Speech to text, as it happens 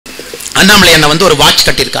அண்ணாமலை அண்ணன் வந்து ஒரு வாட்ச்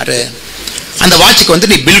கட்டியிருக்காரு, அந்த வாட்சுக்கு வந்து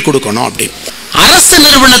நீ பில் கொடுக்கணும் அப்படின்னு. அரசு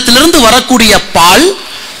நிறுவனத்திலிருந்து வரக்கூடிய பால்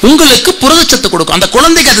உங்களுக்கு புரதச்சத்து கொடுக்கும். அந்த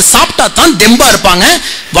குழந்தைக்கு அது சாப்பிட்டா தான் தெம்பா இருப்பாங்க,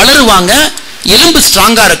 வளருவாங்க, எலும்பு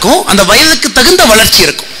ஸ்ட்ராங்கா இருக்கும், அந்த வயதுக்கு தகுந்த வளர்ச்சி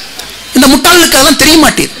இருக்கும். இந்த முட்டாளுக்கு அதெல்லாம் தெரிய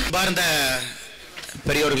மாட்டேங்குது. பார்ந்த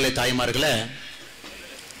பெரியோர்களே, தாய்மார்களே,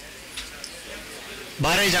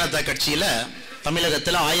 பாரதிய ஜனதா கட்சியில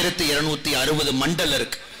தமிழகத்தில் 1260 மண்டல்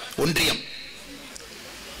இருக்கு, ஒன்றியம்.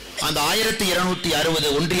 அந்த 1260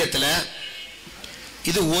 ஒன்றியத்துல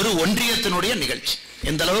இது ஒரு ஒன்றியத்தினுடைய நிகழ்ச்சி.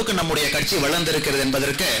 எந்த அளவுக்கு நம்முடைய கட்சி வளர்ந்திருக்கிறது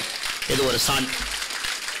என்பதற்கு இது ஒரு சான்று.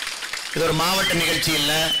 இது ஒரு மாவட்ட நிகழ்ச்சி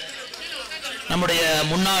இல்ல. நம்முடைய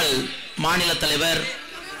முன்னாள் மாநில தலைவர்,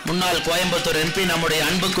 முன்னாள் கோயம்புத்தூர் எம்பி, நம்முடைய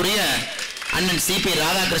அன்புக்குரிய அண்ணன் சிபி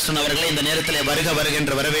ராதாகிருஷ்ணன் அவர்களை இந்த நேரத்தில் வருக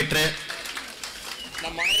வருகின்ற வரவேற்று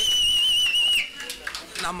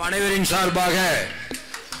நம் அனைவரின் சார்பாக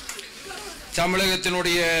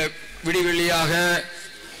தமிழகத்தினுடைய விடிவெளியாக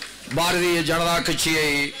பாரதிய ஜனதா கட்சியை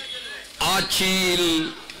ஆட்சியில்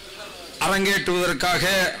அரங்கேற்றுவதற்காக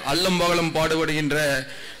அல்லும் பகலும் பாடுபடுகின்ற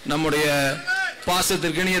நம்முடைய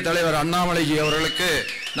பாசத்திற்கினிய தலைவர் அண்ணாமலைஜி அவர்களுக்கு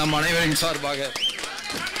நம் அனைவரின் சார்பாக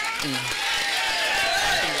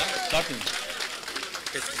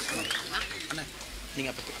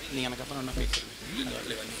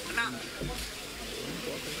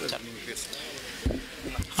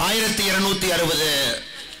ஆயிரத்தி 1260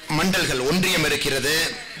 மண்டல்கள் ஒன்றியம் இருக்கிறது.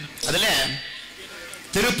 அதுல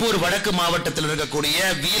திருப்பூர் வடக்கு மாவட்டத்தில் இருக்கக்கூடிய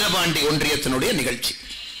வீரபாண்டி ஒன்றியத்தினுடைய நிகழ்ச்சி.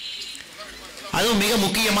 அதுவும் மிக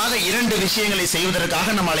முக்கியமாக 2 விஷயங்களை செய்வதற்காக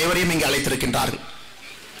நம்ம அனைவரையும் இங்கு அழைத்திருக்கின்றார்கள்.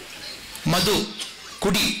 மது,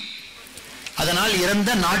 குடி, அதனால் இறந்த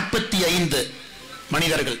 45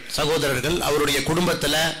 மனிதர்கள், சகோதரர்கள், அவருடைய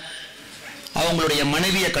குடும்பத்தில் அவங்களுடைய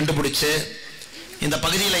மனைவியை கண்டுபிடிச்சு இந்த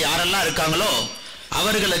பகுதியில் யாரெல்லாம் இருக்காங்களோ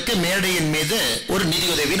அவர்களுக்கு மேடையின் மீது ஒரு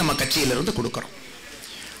நிதியுதவி நம்ம கட்சியிலிருந்து கொடுக்கிறோம்.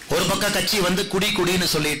 ஒரு பக்கம் கட்சி வந்து குடின்னு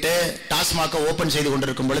சொல்லிட்டு டாஸ்மாக ஓபன் செய்து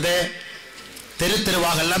கொண்டிருக்கும் பொழுது, தெரு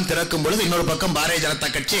தெருவாகெல்லாம் திறக்கும் பொழுது, இன்னொரு பக்கம் பாரதிய ஜனதா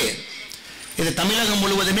கட்சி இது தமிழகம்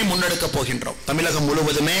முழுவதுமே முன்னெடுக்க போகின்றோம். தமிழகம்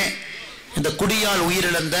முழுவதுமே இந்த குடியால்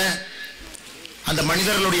உயிரிழந்த அந்த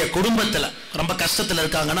மனிதர்களுடைய குடும்பத்தில் ரொம்ப கஷ்டத்தில்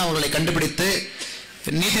இருக்காங்கன்னா அவங்களை கண்டுபிடித்து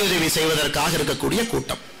நிதியுதவி செய்வதற்காக இருக்கக்கூடிய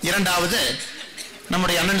கூட்டம். இரண்டாவது,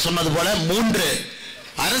 நம்முடைய அண்ணன் சொன்னது போல 3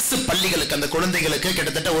 அரசு பள்ளிகளுக்கு அந்த குழந்தைகளுக்கு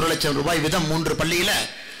கிட்டத்தட்ட 1 லட்சம் ரூபாய் வீதம் 3 பள்ளியில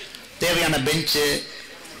தேவையான பெஞ்சு,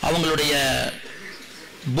 அவங்களுடைய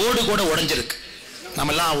போர்டு கூட உடைஞ்சிருக்கு.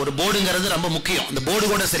 நம்மெல்லாம் ஒரு போர்டுங்கிறது ரொம்ப முக்கியம், அந்த போர்டு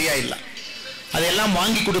கூட சரியா இல்லை, அதையெல்லாம்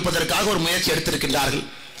வாங்கி கொடுப்பதற்காக ஒரு முயற்சி எடுத்திருக்கின்றார்கள்.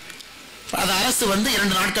 அது அரசு வந்து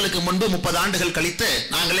 2 நாட்களுக்கு முன்பு 30 ஆண்டுகள் கழித்து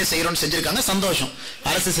நாங்களே செய்யறோம்னு செஞ்சிருக்காங்க. சந்தோஷம்,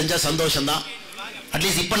 அரசு செஞ்சா சந்தோஷம் தான்.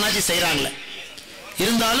 அட்லீஸ்ட் இப்பனாச்சும் செய்யறாங்களே.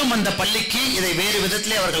 இருந்தாலும் அந்த பள்ளிக்கு இதை வேறு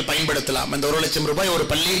விதத்திலே அவர்கள் பயன்படுத்தலாம். இந்த 1 லட்சம் ரூபாய் ஒரு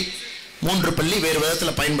பள்ளி, 3 பள்ளி வேறு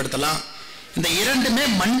விதத்தில் பயன்படுத்தலாம். இந்த 2மே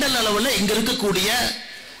மண்டல அளவில் இங்க இருக்கக்கூடிய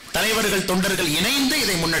தலைவர்கள், தொண்டர்கள் இணைந்து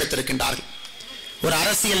இதை முன்னெடுத்திருக்கின்றார்கள். ஒரு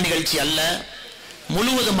அரசியல் நிகழ்ச்சி அல்ல,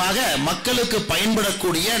 முழுவதுமாக மக்களுக்கு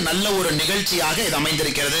பயன்படக்கூடிய நல்ல ஒரு நிகழ்ச்சியாக இது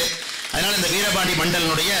அமைந்திருக்கிறது. அதனால் இந்த வீரபாண்டி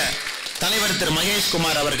மண்டலனுடைய தலைவர் திரு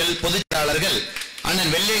மகேஷ்குமார் அவர்கள், பொதுச் செயலாளர்கள்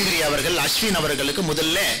அண்ணன் வெள்ளையங்கிரி அவர்கள், அஸ்வின் அவர்களுக்கு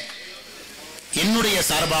முதல்ல என்னுடைய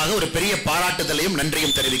சார்பாக ஒரு பெரிய பாராட்டுதலையும்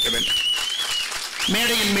நன்றியும் தெரிவிக்க வேண்டும்.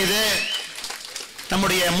 மேடையின் மீது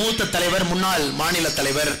நம்முடைய மூத்த தலைவர், முன்னாள் மாநில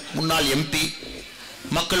தலைவர், முன்னாள் எம்பி,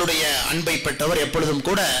 மக்களுடைய அன்பை பெற்றவர், எப்பொழுதும்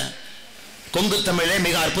கூட கொங்கு தமிழே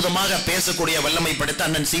மிக அற்புதமாக பேசக்கூடிய வல்லமை படைத்த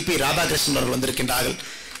அண்ணன் சிபி ராதாகிருஷ்ணன் அவர்கள் வந்திருக்கின்றார்கள்.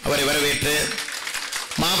 அவரை வரவேற்று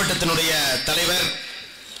மாவட்டத்தினுடைய தலைவர்,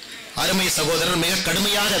 அருமை சகோதரர், மிக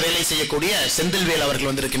கடுமையாக வேலை செய்யக்கூடிய செந்தில்வேல்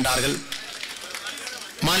அவர்கள் வந்திருக்கின்றார்கள்.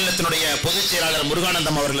 மாநிலத்தினுடைய பொதுச் செயலாளர்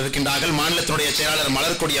முருகானந்தம் அவர்கள் இருக்கின்றார்கள். மாநிலத்தினுடைய செயலாளர்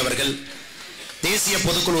மலர்கொடி அவர்கள், தேசிய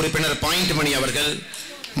பொதுக்குழு உறுப்பினர் பாயிண்ட் மணி அவர்கள்,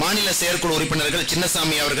 மாநில செயற்குழு உறுப்பினர்கள்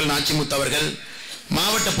சின்னசாமி அவர்கள், நாச்சிமுத்து அவர்கள்,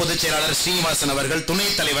 மாவட்ட பொதுச் செயலாளர் ஸ்ரீனிவாசன் அவர்கள்,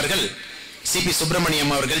 துணைத் தலைவர்கள் சிபி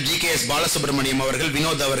சுப்பிரமணியம் அவர்கள், GKS பாலசுப்ரமணியம் அவர்கள்,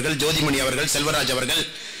 வினோத் அவர்கள், ஜோதிமணி அவர்கள், செல்வராஜ் அவர்கள்,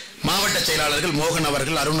 மாவட்ட செயலாளர்கள் மோகன்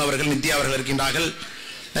அவர்கள், அருண் அவர்கள், நித்யா அவர்கள் இருக்கின்றார்கள்.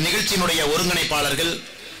 இந்த நிகழ்ச்சியினுடைய ஒருங்கிணைப்பாளர்கள்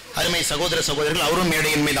அருமை சகோதர சகோதரர்கள் அவரும்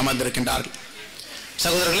மேடையின் மீது அமர்ந்திருக்கின்றார்கள்.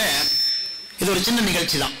 சகோதரர்களே, இது ஒரு சின்ன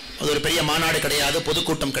நிகழ்ச்சி தான், அது ஒரு பெரிய மாநாடு கிடையாது,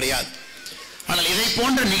 பொதுக்கூட்டம் கிடையாது. ஆனால் இதை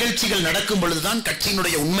போன்ற நிகழ்ச்சிகள் நடக்கும் பொழுதுதான்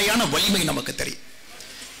கட்சியினுடைய உண்மையான வலிமை நமக்கு தெரியும்.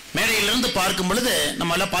 மேடையிலிருந்து பார்க்கும் பொழுது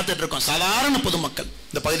நம்ம எல்லாம் பார்த்துட்டு இருக்கோம், சாதாரண பொதுமக்கள்,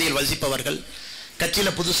 இந்த பகுதியில் வசிப்பவர்கள், கட்சியில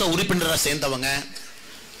புதுசா உறுப்பினராக சேர்ந்தவங்க,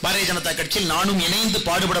 பாரதிய ஜனதா கட்சியில் நானும் இணைந்து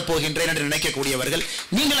பாடுபட போகின்றேன் என்று நினைக்கக்கூடியவர்கள்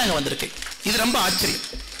நீங்களும் அங்க வந்திருக்கீங்க. இது ரொம்ப ஆச்சரியம்.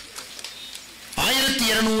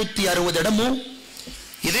 1260 இடமும்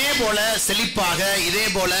இதே போல செழிப்பாக, இதே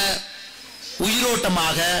போல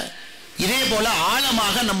உயிரோட்டமாக, இதே போல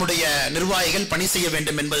ஆழமாக நம்முடைய நிர்வாகிகள் பணி செய்ய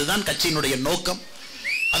வேண்டும் என்பதுதான் கட்சியினுடைய நோக்கம்.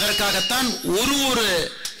 அதற்காகத்தான் ஒரு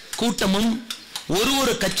கூட்டமும்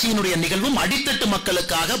ஒரு கட்சியினுடைய நிகழ்வும் அடித்தட்டு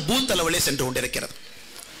மக்களுக்காக பூத் அளவிலே சென்று கொண்டிருக்கிறது.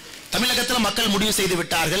 தமிழகத்தில் மக்கள் முடிவு செய்து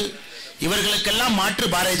விட்டார்கள், இவர்களுக்கெல்லாம் மாற்று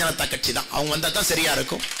பாரதிய ஜனதா கட்சி தான், அவங்க வந்தா தான் சரியா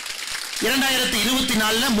இருக்கும்.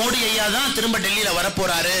 2024 மோடி ஐயா தான் திரும்ப டெல்லியில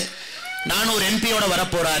வரப்போறாரு, 400 எம்பியோட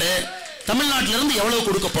வரப்போறாரு. தமிழ்நாட்டில இருந்து எவ்வளவு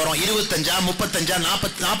கொடுக்க போறோம், 25 35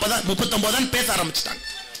 40 39 பேச ஆரம்பிச்சிட்டாங்க.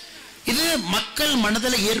 இது மக்கள்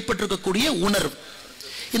மனதில் ஏற்பட்டிருக்கக்கூடிய உணர்வு.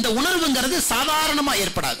 இந்த உணர்வுங்கிறது சாதாரணமா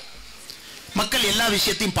ஏற்படாது. மக்கள் எல்லா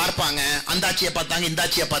விஷயத்தையும் பார்ப்பாங்க, அந்த ஆட்சியை பார்த்தாங்க, இந்த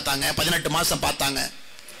ஆட்சியை பார்த்தாங்க, 18 மாசம் பார்த்தாங்க,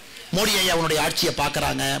 மோடி ஐயா அவனுடைய ஆட்சியை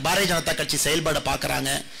பார்க்கறாங்க, பாரதிய ஜனதா கட்சி செயல்பட பார்க்கறாங்க.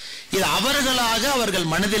 இது அவர்களாக அவர்கள்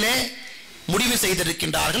மனதிலே முடிவு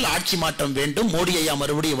செய்திருக்கின்றார்கள், ஆட்சி மாற்றம் வேண்டும், மோடி ஐயா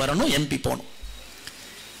மறுபடியும் வரணும், எம்பி போகணும்.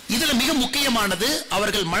 இதுல மிக முக்கியமானது,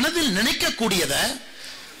 அவர்கள் மனதில் நினைக்கக்கூடியதை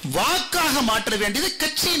வாக்காக மாற்ற வேண்டியது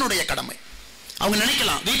கட்சியினுடைய கடமை. அவங்க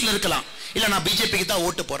நினைக்கலாம், வீட்டில் இருக்கலாம், இல்ல நான் பிஜேபிக்கு தான்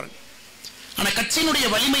ஓட்டு போறேன். ஆனா கட்சியினுடைய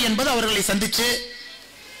வலிமை என்பது அவர்களை சந்திச்சு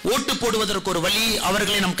ஓட்டு போடுவதற்கு ஒரு வழி,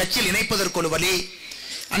 அவர்களை நம் கட்சியில் இணைப்பதற்கு ஒரு வழி.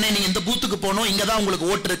 அண்ணே நீங்க இந்த பூத்துக்கு போகணும், இங்கதான் உங்களுக்கு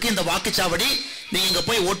ஓட்டு இருக்கு, இந்த வாக்குச்சாவடி, நீங்க இங்க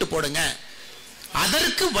போய் ஓட்டு போடுங்க.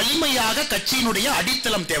 அதற்கு வலிமையாக கட்சியினுடைய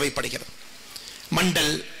அடித்தளம் தேவைப்படுகிறது.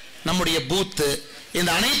 மண்டல், நம்முடைய பூத்து,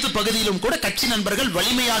 இந்த அனைத்து பகுதியிலும் கூட கட்சி நண்பர்கள்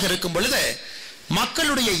வலிமையாக இருக்கும் பொழுது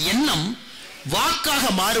மக்களுடைய எண்ணம் வாக்காக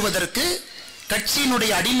மாறுவதற்கு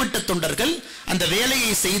கட்சியினுடைய அடிமட்ட தொண்டர்கள் அந்த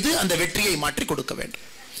வேலையை செய்து அந்த வெற்றியை மாற்றி கொடுக்க வேண்டும்.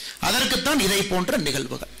 அதற்குத்தான் இதை போன்ற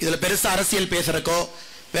நிகழ்வுகள். இதுல பெருசா அரசியல் பேசுறக்கோ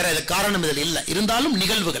வேற எது காரணம் இதில் இல்லை. இருந்தாலும்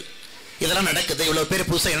நிகழ்வுகள் இதெல்லாம் நடக்குது. இவ்வளவு பேர்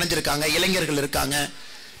புதுசாக இணைஞ்சிருக்காங்க, இளைஞர்கள் இருக்காங்க,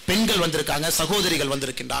 பெண்கள் வந்திருக்காங்க, சகோதரிகள்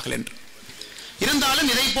வந்திருக்கின்றார்கள் என்று.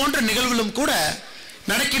 இருந்தாலும் இதை போன்ற நிகழ்வுகளும் கூட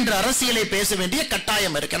நடக்கின்ற அரசியலை பேச வேண்டிய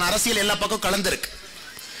கட்டாயம் இருக்கு. அரசியல் எல்லா பக்கம் கலந்திருக்கு.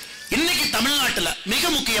 இன்னைக்கு தமிழ்நாட்டில் மிக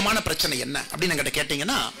முக்கியமான பிரச்சனை என்ன அப்படின்னு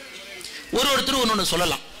கேட்டீங்கன்னா, ஒருத்தர் ஒன்னு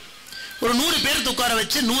சொல்லலாம். ஒரு 100 பேர் உட்கார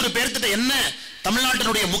வச்சு 100 பேர்த்திட்ட என்ன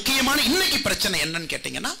தமிழ்நாட்டினுடைய முக்கியமான இன்னைக்கு பிரச்சனை என்னன்னு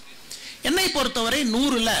கேட்டீங்கன்னா, என்னை பொறுத்தவரை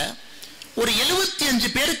 100ல ஒரு 75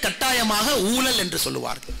 பேர் கட்டாயமாக ஊழல் என்று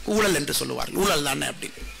சொல்லுவார்கள். ஊழல் என்று சொல்லுவார்கள், ஊழல் தானே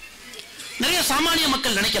அப்படின்னு. நிறைய சாமானிய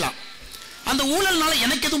மக்கள் நினைக்கலாம், அந்த ஊழல்னால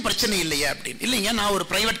எனக்கு எதுவும் பிரச்சனை இல்லையே அப்படின்னு. இல்லைங்க, நான் ஒரு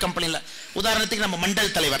பிரைவேட் கம்பெனில, உதாரணத்துக்கு நம்ம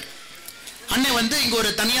மண்டல் தலைவர் அண்ணன் இங்க ஒரு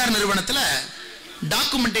தனியார் நிறுவனத்தில்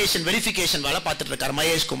டாக்குமெண்டேஷன் வெரிஃபிகேஷன் வேலை பார்த்துட்டு இருக்காரு.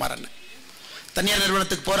 மகேஷ்குமார் அண்ணன் தனியார்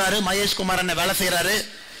நிறுவனத்துக்கு போறாரு, மகேஷ்குமார் அண்ணன் வேலை செய்யறாரு,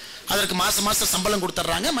 அதற்கு மாசம் சம்பளம்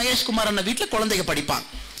கொடுத்துட்றாங்க. மகேஷ்குமார் அண்ணன் வீட்டில் குழந்தைங்க படிப்பாங்க.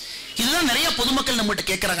 இதுதான் நிறைய பொதுமக்கள் நம்மகிட்ட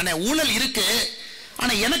கேட்கறாங்க, ஊழல் இருக்கு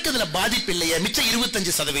ஆனா எனக்கு இதுல பாதிப்பு இல்லையே. மிச்சம்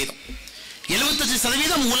 25%,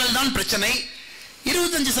 75% ஊழல் தான் பிரச்சனை,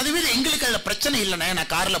 25% எங்களுக்கு அதுல பிரச்சனை இல்லைண்ணே.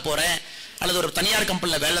 நான் கார்ல போறேன், அல்லது ஒரு தனியார்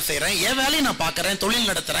கம்பெனில வேலை செய்யறேன், என் வேலையை நான் பார்க்கறேன், தொழில்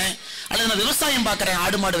நடத்துறேன், அல்லது நான் விவசாயம் பார்க்கறேன்,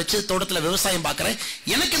 ஆடு மாடு வச்சு தோட்டத்தில் விவசாயம் பார்க்கறேன்,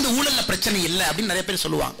 எனக்கு இந்த ஊழல்ல பிரச்சனை இல்லை அப்படின்னு நிறைய பேர்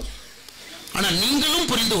சொல்லுவாங்க. ஆனா நீங்களும்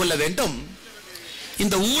புரிந்து கொள்ள வேண்டும்,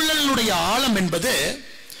 இந்த ஊழலுடைய ஆழம் என்பது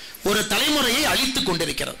ஒரு தலைமுறையை அழித்துக்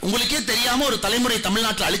கொண்டிருக்கிறது. உங்களுக்கே தெரியாம ஒரு தலைமுறை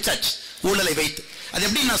தமிழ்நாட்டில் அழிச்சாச்சு ஊழலை வைத்து. அது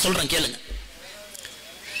எப்படி நான் சொல்றேன் கேளுங்க.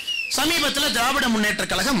 சமீபத்தில் திராவிட முன்னேற்ற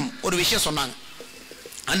கழகம் ஒரு விஷயம் சொன்னாங்க.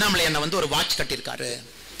 அண்ணாமலை அண்ணன் ஒரு வாட்ச் கட்டியிருக்காரு,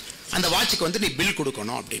 அந்த வாட்சுக்கு நீ பில்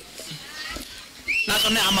கொடுக்கணும் அப்படின்னு. நான்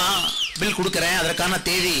சொன்னேன், ஆமா பில் கொடுக்கறேன், அதற்கான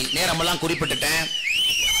தேதி நேரமெல்லாம் குறிப்பிட்டுட்டேன்,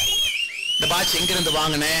 இந்த வாட்ச் எங்கிருந்து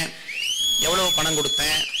வாங்கினேன், எவ்வளவு பணம்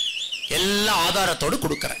கொடுத்தேன், எல்லா ஆதாரத்தோடு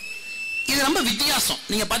கொடுக்கறேன். இது ரொம்ப வித்தியாசம்.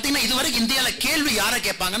 நீங்க பாத்தீங்கன்னா இதுவரைக்கும் இந்தியாவில் கேள்வி யாரை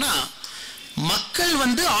கேட்பாங்கன்னா, மக்கள்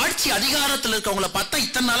ஆட்சி அதிகாரத்தில் இருக்கவங்களை பார்த்தா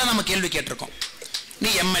இத்தனை நாளா நம்ம கேள்வி கேட்டிருக்கோம். நீ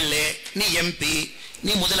எம்எல்ஏ, நீ எம்பி,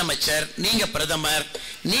 நீ முதலமைச்சர், நீங்க பிரதமர்,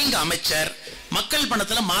 நீங்க அமைச்சர், மக்கள்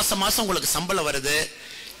பணத்துல மாசம் உங்களுக்கு சம்பளம் வருது,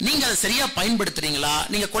 நீங்க அதை சரியா பயன்படுத்துறீங்களா,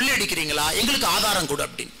 நீங்க கொள்ளையடிக்கிறீங்களா, எங்களுக்கு ஆதாரம் கொடு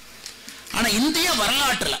அப்படின்னு. ஆனா இந்திய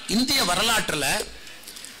வரலாற்றுல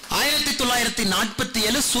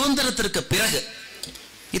 1947 சுதந்திரத்திற்கு பிறகு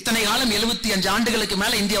இத்தனை காலம் 75 ஆண்டுகளுக்கு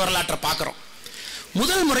மேல இந்திய வரலாற்றை பார்க்கிறோம்.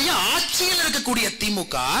 முதல் முறையா ஆட்சியில் இருக்கக்கூடிய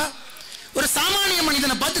திமுக ஒரு சாமானிய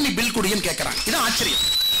மனிதனை பார்த்து நீ பில் குடின்னு கேட்கிறான். இது ஆச்சரியம்,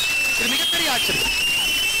 இது மிகப்பெரிய ஆச்சரியம்.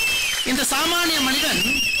 இந்த சாமானிய மனிதன்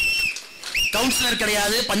கவுன்சிலர்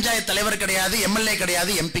கிடையாது, பஞ்சாயத்து தலைவர் கிடையாது, எம்எல்ஏ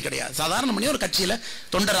கிடையாது, எம்பி கிடையாது, சாதாரண மனிதன் ஒரு கட்சியில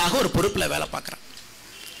தொண்டராக ஒரு பொறுப்புல வேலை பார்க்கிறான்.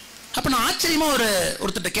 அப்ப நான் ஆச்சரியமா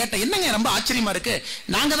ஒருத்தட்ட கேட்டேன், என்னங்க ரொம்ப ஆச்சரியமா இருக்கு,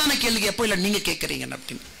 நாங்க தானே கேள்வி கேட்போம், இல்ல நீங்க கேட்கறீங்க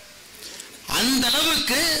அப்படின்னு. அந்த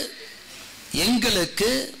அளவுக்கு எங்களுக்கு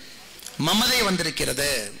மமதை வந்திருக்கிறது,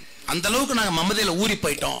 அந்த அளவுக்கு நாங்க மமதையில ஊறி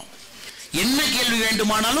போயிட்டோம். என்ன கேள்வி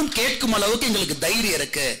வேண்டுமானாலும் கேட்கும் அளவுக்கு எங்களுக்கு தைரியம்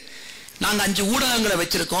இருக்கு. நாங்க 5 ஊடகங்களை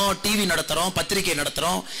வச்சிருக்கோம், டிவி நடத்துறோம், பத்திரிகை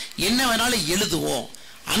நடத்துறோம், என்ன வேணாலும் எழுதுவோம்,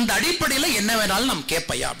 அந்த அடிப்படையில் என்ன வேணாலும் நாம்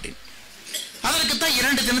கேட்பையா அப்படின்னு. அதற்குத்தான்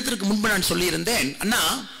 2 தினத்திற்கு முன்பு நான் சொல்லி இருந்தேன், அண்ணா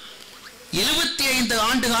 75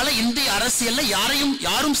 ஆண்டு கால இந்திய அரசியல்ல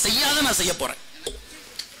யாரும் செய்யாத நான் செய்ய போறேன்.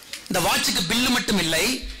 இந்த வாட்சுக்கு பில்லு மட்டும் இல்லை,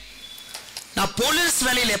 நான் போலீஸ்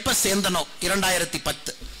வேலையில் எப்ப சேர்ந்தனோ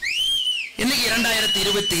 2010, இன்னைக்கு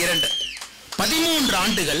 2022, 13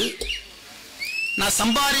 ஆண்டுகள் நான்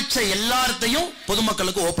சம்பாதிச்ச எல்லாத்தையும்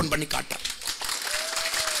பொதுமக்களுக்கு ஓபன் பண்ணி காட்டுறேன்.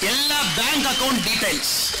 எல்லா பேங்க் அக்கவுண்ட்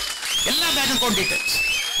டீடைல்ஸ், எல்லா பேங்க் அக்கவுண்ட் டீடைல்ஸ்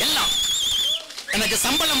எல்லாம். எனக்கு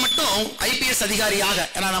சம்பளம் மட்டும் ஐபிஎஸ் அதிகாரியாக,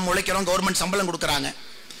 ஏன்னா நம்ம உழைக்கிறோம், கவர்மெண்ட் சம்பளம் கொடுக்கறாங்க,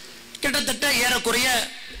 கிட்டத்தட்ட ஏறக்குறைய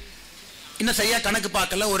இன்னும் சரியா கணக்கு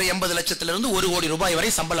பார்க்கல, ஒரு 80 லட்சத்திலிருந்து 1 கோடி ரூபாய் வரை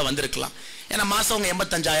சம்பளம் வந்திருக்கலாம். ஏன்னா மாசம் அவங்க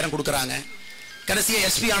 85,000 கொடுக்கறாங்க. கடைசியா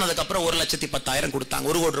எஸ்பி ஆனதுக்கு அப்புறம் 1,10,000 கொடுத்தாங்க.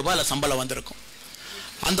 1 கோடி ரூபாய் சம்பளம் வந்திருக்கும்.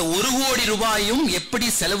 அந்த 1 கோடி ரூபாயும் எப்படி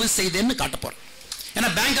செலவு செய்தேன்னு காட்ட போறேன். ஏன்னா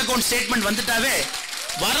பேங்க் அக்கவுண்ட் ஸ்டேட்மெண்ட் வந்துட்டாவே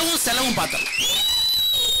வரவும் செலவும் பார்த்தோம்.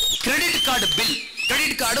 Credit card bill,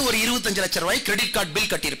 credit card ஒரு 25 லட்சம் ரூபாய் கிரெடிட் கார்டு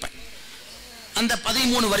பில் கட்டியிருப்பேன். அந்த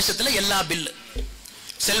 13 வருஷத்துல எல்லா பில்லு,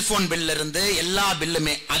 செல்போன் பில்ல இருந்து எல்லா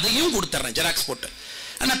பில்லுமே அதையும் கொடுத்துறேன் ஜெராக்ஸ் போட்டு.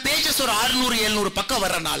 ஆனா பேஜஸ் ஒரு 600-700 பக்கம்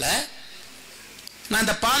வர்றனால நான்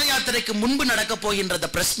இந்த பாத யாத்திரைக்கு முன்பு நடக்க போகின்ற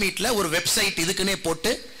பிரஸ் மீட்ல ஒரு வெப்சைட் இதுக்குன்னே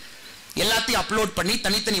போட்டு எல்லாத்தையும் அப்லோட் பண்ணி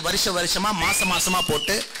தனித்தனி வருஷமா மாசமா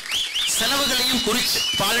போட்டு செலவுகளையும் குறிச்சு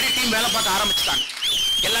ஆல்ரெடி டீம் வேலை பார்க்க ஆரம்பிச்சுட்டாங்க.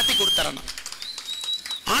 எல்லாத்தையும் கொடுத்துறேன்.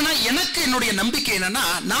 ஆனா எனக்கு என்னுடைய நம்பிக்கை என்னன்னா,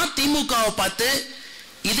 நான் திமுகவை பார்த்து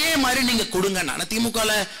இதே மாதிரி நீங்க கொடுங்க. நான்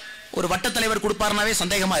திமுகல ஒரு வட்ட தலைவர் கொடுப்பாருனாவே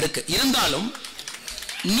சந்தேகமா இருக்கு. இருந்தாலும்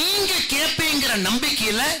நீங்க கேட்பீங்கிற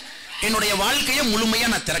நம்பிக்கையில என்னுடைய வாழ்க்கையை முழுமையா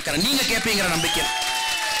நான் திறக்கிறேன். நீங்க கேட்பீங்கிற நம்பிக்கை.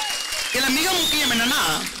 இதுல மிக முக்கியம் என்னன்னா,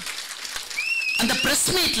 அந்த பிரஸ்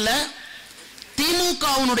மீட்ல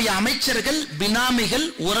திமுகவுடைய அமைச்சர்கள், பினாமிகள்,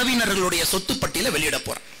 உறவினர்களுடைய சொத்து பட்டியலை வெளியிட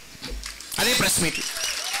போறேன். அதே பிரஸ் மீட்ல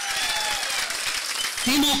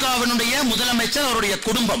திமுகவினுடைய முதலமைச்சர், அவருடைய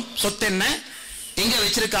குடும்பம் சொத்து என்ன, எங்க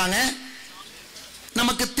வச்சிருக்காங்க,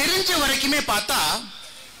 நமக்கு தெரிஞ்ச வரைக்குமே பார்த்தா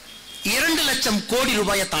 2 லட்சம் கோடி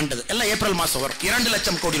ரூபாயை தாண்டது. எல்லாம் ஏப்ரல் மாசம் வரும். 2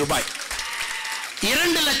 லட்சம் கோடி ரூபாய்,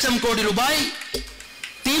 2 லட்சம் கோடி ரூபாய்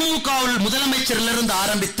திமுகவில் முதலமைச்சரிலிருந்து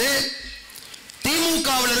ஆரம்பித்து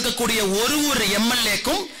திமுகவில் இருக்கக்கூடிய ஒரு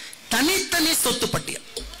எம்எல்ஏக்கும் தனித்தனி சொத்து பட்டியல்.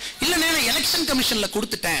 இல்ல நான் எலெக்ஷன் கமிஷன்ல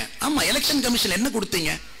கொடுத்துட்டேன். ஆமா, எலெக்ஷன் கமிஷன் என்ன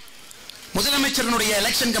கொடுத்தீங்க? முதலமைச்சருடைய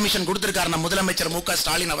எலெக்ஷன் கமிஷன் கொடுத்திருக்காரு. நம்ம முதலமைச்சர் மு.க.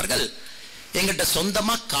 ஸ்டாலின் அவர்கள், எங்கிட்ட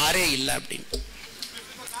சொந்தமா காரே இல்லை அப்படின்னு.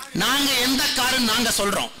 நாங்க எந்த காருன்னு நாங்க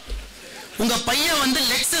சொல்றோம். உங்க பையன்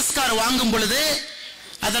லெக்சஸ் கார் வாங்கும் பொழுது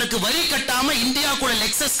அதற்கு வரி கட்டாம இந்தியாவுக்குள்ள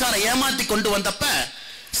லெக்சஸ் காரை ஏமாத்தி கொண்டு வந்தப்ப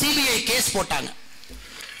சிபிஐ கேஸ் போட்டாங்க.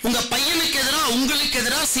 உங்க பையனுக்கு எதிராக, உங்களுக்கு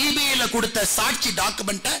எதிராக சிபிஐல கொடுத்த சாட்சி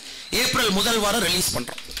டாக்குமெண்ட்டை ஏப்ரல் முதல் வாரம் ரிலீஸ்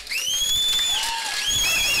பண்றோம்.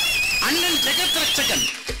 அண்ணன் ஜெகத்ரட்சகன்,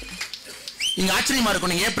 நீங்க ஆச்சரியமா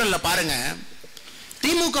இருக்கும், நீங்க ஏப்ரல்ல பாருங்க,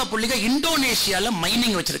 திமுக புள்ளிக இந்தோனேஷியால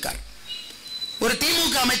மைனிங் வச்சிருக்காரு. ஒரு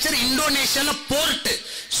திமுக அமைச்சர் இந்தோனேஷியால போர்ட்,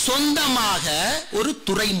 சொந்தமாக ஒரு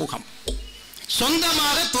துறைமுகம்,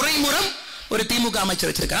 சொந்தமாக துறைமுகம் ஒரு திமுக அமைச்சர்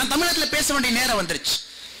வச்சிருக்காரு. தமிழகத்தில் பேச வேண்டிய நேரம் வந்துருச்சு.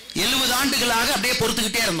 70 ஆண்டுகளாக அப்படியே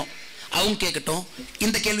பொறுத்துக்கிட்டே இருந்தோம். அவங்க கேட்கட்டும்,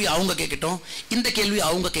 இந்த கேள்வி அவங்க கேட்கட்டும், இந்த கேள்வி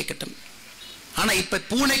அவங்க கேட்கட்டும். ஆனா இப்ப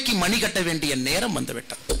பூனைக்கு மணி கட்ட வேண்டிய நேரம்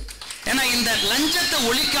வந்துவிட்டது. ஏன்னா இந்த லஞ்சத்தை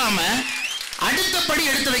ஒழிக்காம அடுத்தபடி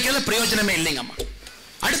எடுத்து வைக்கிறது பிரயோஜனமே இல்லைங்கம்மா.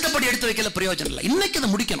 அடுத்தபடி எடுத்து வைக்கல பிரயோஜனம் இல்லை. இன்னைக்கு இதை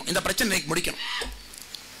முடிக்கணும், இந்த பிரச்சனை முடிக்கணும்.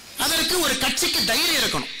 அதற்கு ஒரு கட்சிக்கு தைரியம்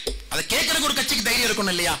இருக்கணும். அதை கேட்கறதுக்கு ஒரு கட்சிக்கு தைரியம்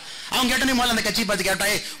இருக்கணும் இல்லையா? அவங்க கேட்ட முதல்ல அந்த கட்சியை பார்த்து கேட்டா,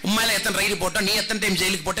 உண்மையில எத்தனை ரைடு போட்டா, நீ எத்தனை டைம்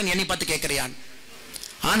ஜெயிலுக்கு போட்ட, நீ என்னை பார்த்து கேட்கறியான்.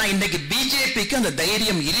 ஆனா இன்னைக்கு பிஜேபிக்கு அந்த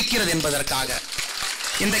தைரியம் இருக்கிறது என்பதற்காக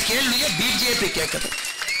இந்த கேள்வியை பிஜேபி கேட்குது.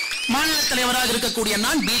 மாநில தலைவராக இருக்கக்கூடிய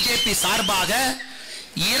நான் பிஜேபி சார்பாக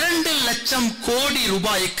 2 லட்சம் கோடி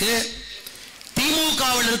ரூபாய்க்கு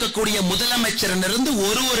திமுகவில் இருக்கக்கூடிய முதலமைச்சரிலிருந்து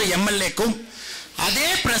ஒரு எம்எல்ஏக்கும் அதே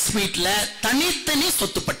பிரஸ் மீட்ல தனித்தனி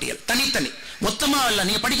சொத்து பட்டியல், தனித்தனி, மொத்தமா இல்ல,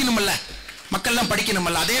 நீங்க படிக்கணும்ல, மக்கள்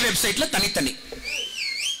படிக்கணும்ல, அதே வெப்சைட்ல தனித்தனி.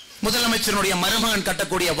 முதலமைச்சருடைய மருமகன்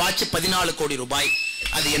கட்டக்கூடிய வாட்ச் 14 கோடி ரூபாய்,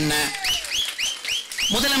 அது என்ன?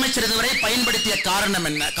 முதலமைச்சர் இதுவரை பயன்படுத்திய காரணம்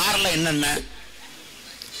என்ன, காரணம் என்னென்ன?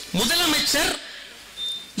 முதலமைச்சர்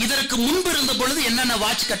இதற்கு முன்பு இருந்த பொழுது என்னென்ன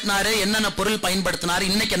வாட்ச் கட்டினாரு, என்னென்ன பொருள் பயன்படுத்தினாரு,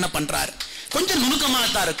 இன்னைக்கு என்ன பண்றாரு? கொஞ்சம் நுணுக்கமாக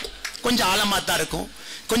தான் இருக்கும், கொஞ்சம் ஆழமா தான் இருக்கும்,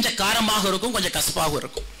 கொஞ்சம் காரமாக இருக்கும், கொஞ்சம் கசப்பாக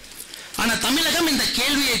இருக்கும். ஆனா தமிழகம் இந்த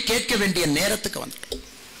கேள்வியை கேட்க வேண்டிய நேரத்துக்கு வந்துட்டோம்.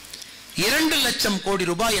 2 லட்சம் கோடி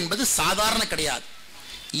ரூபாய் என்பது சாதாரண கிடையாது.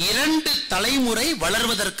 2 தலைமுறை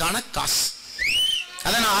வளர்வதற்கான காசு.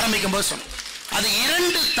 அதை நான் ஆரம்பிக்கும் போது சொன்னேன், அது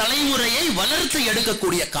 2 தலைமுறையை வளர்த்து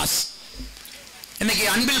எடுக்கக்கூடிய காசு. இன்னைக்கு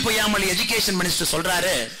அன்பில் பொய்யாமல் எஜுகேஷன் மினிஸ்டர்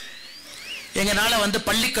சொல்றாரு, எங்களால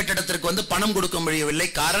பள்ளி கட்டடத்திற்கு பணம் கொடுக்க முடியவில்லை.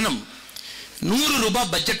 காரணம், 100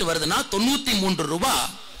 ரூபாய் பட்ஜெட் வருதுன்னா 93 ரூபாய்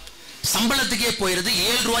சம்பளத்துக்கே போயிருது.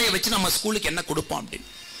 7 ரூபாயை வச்சு நம்ம ஸ்கூலுக்கு என்ன கொடுப்போம் அப்படின்னு.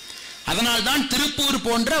 அதனால்தான் திருப்பூர்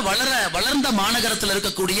போன்ற வளர்ந்த மாநகரத்தில்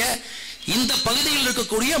இருக்கக்கூடிய இந்த பகுதியில்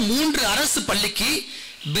இருக்கக்கூடிய 3 அரசு பள்ளிக்கு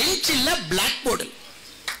பெஞ்ச் இல்ல, பிளாக் போர்டு.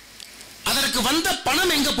 அதற்கு வந்த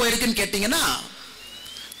பணம் எங்க போயிருக்குன்னு கேட்டீங்கன்னா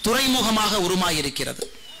துறைமுகமாக உருமாகி இருக்கிறது.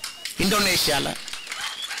 இந்தோனேஷியால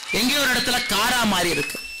எங்கே ஒரு இடத்துல காரா மாறி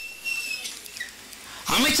இருக்கு.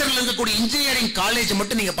 அமைச்சர்கள் இருக்கக்கூடிய இன்ஜினியரிங் காலேஜ்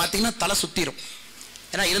மட்டும் நீங்க பாத்தீங்கன்னா தலை சுத்திரும்.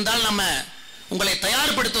 ஏன்னா இருந்தாலும் நம்ம உங்களை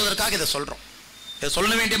தயார்படுத்துவதற்காக இதை சொல்றோம். இதை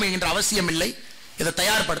சொல்ல வேண்டும் என்கின்ற அவசியம் இல்லை, இதை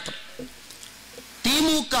தயார்படுத்தும்.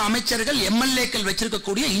 திமுக அமைச்சர்கள் எம்எல்ஏக்கள்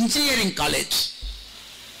வச்சிருக்கக்கூடிய இன்ஜினியரிங் காலேஜ்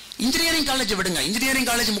விடுங்க, இன்ஜினியரிங்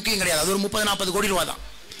காலேஜ் முக்கியம் கிடையாது, அது ஒரு 30-40 கோடி ரூபாய் தான்.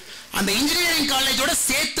 அந்த இன்ஜினியரிங் காலேஜோட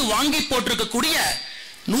சேர்த்து வாங்கி போட்டிருக்கக்கூடிய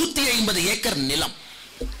 150 ஏக்கர் நிலம்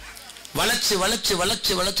வளைச்சு வளைச்சு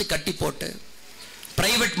வளைச்சு வளைச்சு கட்டி போட்டு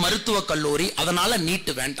பிரைவேட் மருத்துவ கல்லூரி, அதனால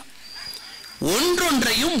நீட்டு வேண்டாம்.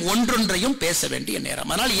 ஒன்றொன்றையும் பேச வேண்டிய நேரம்.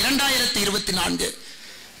 அதனால் 2024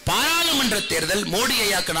 பாராளுமன்ற தேர்தல் மோடி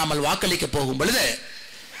ஐயாக்கு நாமல் வாக்களிக்க போகும் பொழுது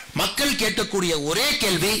மக்கள் கேட்கக்கூடிய ஒரே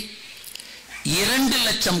கேள்வி 2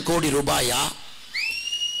 லட்சம் கோடி ரூபாயா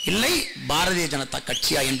இல்லை பாரதிய ஜனதா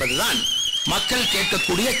கட்சியா என்பதுதான் மக்கள்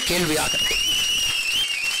கேட்கக்கூடிய கேள்வியாக.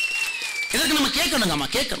 இதற்கு நம்ம கேட்கணுங்கம்மா,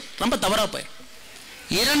 கேட்கணும். ரொம்ப தவறா போயிடும்.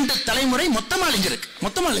 2 தலைமுறை மொத்தமா அழிஞ்சிருக்கு.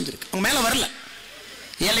 அவங்க மேல வரல.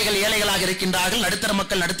 ஏழைகள் ஏழைகளாக இருக்கின்றார்கள், நடுத்தர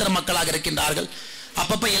மக்கள் நடுத்தர மக்களாக இருக்கின்றார்கள்.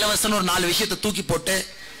 அப்பப்ப இலவசம் ஒரு 4 விஷயத்தை தூக்கி போட்டு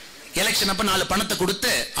எலெக்ஷன் அப்ப 4 பணத்தை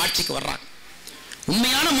கொடுத்து ஆட்சிக்கு வர்றாங்க.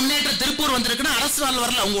 உண்மையான முன்னேற்றம் திருப்பூர் வந்திருக்குன்னா அரசால்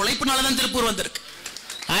வரல, அவங்க உழைப்புனாலதான் திருப்பூர் வந்திருக்கு.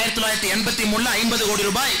 1983 50 கோடி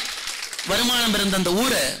ரூபாய் வருமானம் இருந்த அந்த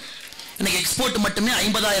ஊரு இன்னைக்கு எக்ஸ்போர்ட் மட்டுமே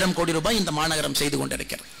 50,000 கோடி ரூபாய் இந்த மாநகரம் செய்து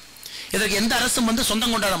கொண்டிருக்கிறது. இதற்கு எந்த அரசும்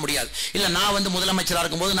சொந்தம் கொண்டாட முடியாது. இல்ல நான் முதலமைச்சரா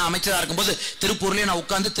இருக்கும்போது, நான் அமைச்சரா இருக்கும்போது திருப்பூர்லயே நான்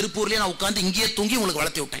உட்கார்ந்து இங்கேயே தூங்கி உங்களுக்கு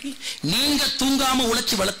வளர்த்தி விட்டேன். நீங்க தூங்காம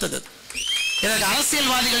உழைச்சி வளர்த்தது. இதற்கு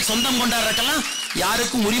அரசியல்வாதிகள் சொந்தம் கொண்டாடுறதுக்கெல்லாம்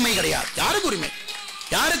யாருக்கும் உரிமை கிடையாது. யாருக்கு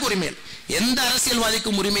உரிமை? எந்த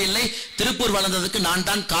அரசியல்வாதிக்கும் உரிமை இல்லை. திருப்பூர் வளர்ந்ததுக்கு நான்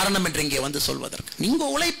தான் காரணம் என்று இங்கே சொல்வதற்கு. நீங்க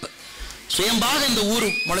உழைப்பு சுயம்பாக இந்த ஊரு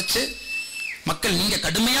முளைச்சு மக்கள் நீங்க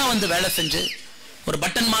கடுமையா வேலை செஞ்சு ஒரு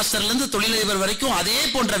பட்டன் மாஸ்டர்ல இருந்து தொழிலதிபர் வரைக்கும் அதே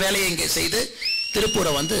போன்ற வேலையை இங்கே செய்து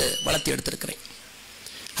திருப்பூரை வளர்த்தி எடுத்திருக்கிறேன்.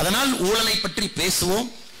 அதனால் ஊழலை பற்றி பேசுவோம்.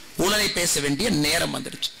 ஊழலை பேச வேண்டிய நேரம்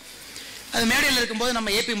வந்துடுச்சு. அது மேடையில் இருக்கும்போது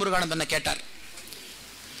நம்ம ஏபி முருகானந்தன் கேட்டார்,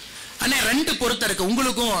 அண்ணே 2 பொருத்தம் இருக்கு,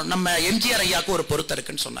 உங்களுக்கும் நம்ம எம்ஜிஆர் ஐயாவுக்கும் ஒரு பொருத்தம்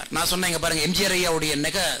இருக்குன்னு சொன்னார். நான் சொன்னேன், பாருங்க எம்ஜிஆர் ஐயாவுடைய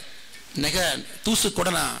நெக தூசு கூட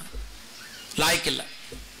நான் லாய்க்கில்லை.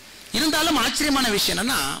 இருந்தாலும் ஆச்சரியமான விஷயம்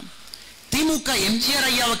என்னன்னா திமுக எம்ஜிஆர்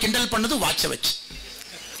ஐயாவை கிண்டல் பண்ணது வாட்ச வச்சு.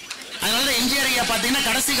 அதனால எம்ஜிஆர் ஐயா பாத்தீங்கன்னா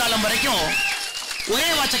கடைசி காலம் வரைக்கும் ஒரே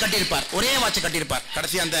வாட்சை கட்டியிருப்பார்.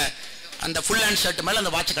 கடைசி அந்த ஃபுல் ஹேண்ட் ஷர்ட் மேல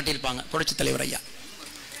அந்த வாட்சை கட்டியிருப்பாங்க புரட்சி தலைவர் ஐயா.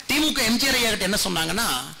 திமுக எம்ஜிஆர் ஐயா கிட்ட என்ன சொன்னாங்கன்னா,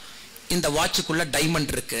 இந்த வாட்சுக்குள்ள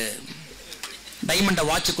டைமண்ட் இருக்கு, டைமண்ட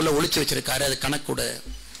வாட்சுக்குள்ள ஒளிச்சு வச்சிருக்காரு, அது கணக்குடு.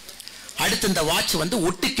 அடுத்து இந்த வாட்ச்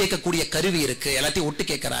ஒட்டு கேட்கக்கூடிய கருவி இருக்கு, எல்லாத்தையும் ஒட்டு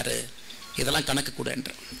கேட்கிறாரு, இதெல்லாம் கணக்கு கூட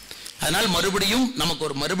என்று. அதனால்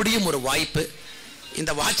மறுபடியும் ஒரு வாய்ப்பு.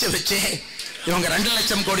 இந்த வாட்சை வச்சு இவங்க 2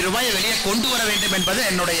 லட்சம் கோடி ரூபாயை வெளியே கொண்டு வர வேண்டும் என்பது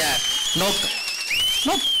என்னுடைய நோக்கம்.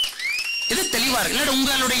 இது தெளிவா இருக்கு.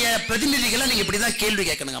 உங்களுடைய பிரதிநிதிகளை நீங்க இப்படிதான் கேள்வி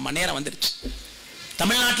கேட்கணுங்க. நேரம் வந்துருச்சு.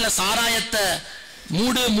 தமிழ்நாட்டில் சாராயத்தை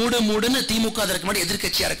மூடுன்னு திமுக அதற்கு முன்னாடி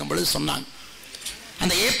எதிர்கட்சியா இருக்கும் பொழுது சொன்னாங்க.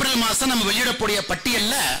 அந்த ஏப்ரல் மாசம் நம்ம வெளியிடக்கூடிய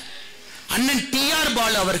பட்டியல்ல அண்ணன் டிஆர்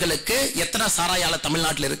பாலு அவர்களுக்கு எத்தனை சாராய ஆலை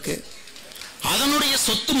தமிழ்நாட்டில் இருக்கு, அதனுடைய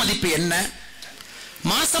சொத்து மதிப்பு என்ன,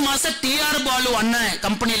 மாசம் டிஆர் பாலு அண்ணன்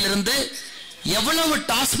கம்பெனியில இருந்து எவ்வளவு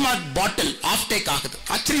டாஸ்மாக் பாட்டில் ஆஃப் டேக் ஆகுது.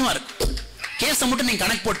 ஆச்சரியமா இருக்கு. கேஸ் மட்டும் நீங்க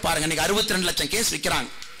கணக்கு போட்டு பாருங்க. இன்னைக்கு 62 லட்சம் கேஸ் விற்கிறாங்க.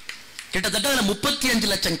 கிட்டத்தட்ட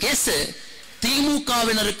 35 லட்சம் கேஸ்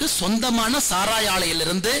திமுகவினருக்கு சொந்தமான சாராய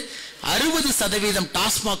ஆலையிலிருந்து 60%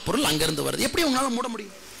 டாஸ்மாக் பொருள் அங்கிருந்து வருது. எப்படி உங்களால மூட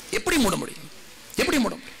முடியும்? எப்படி மூட முடியும்?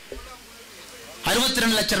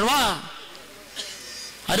 62 லட்சம் ரூபாய்,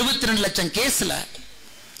 62 லட்சம் கேஸ்ல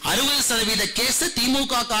 60% கேஸ்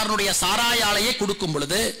திமுக காரனுடைய சாராய ஆலையை கொடுக்கும்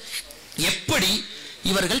பொழுது எப்படி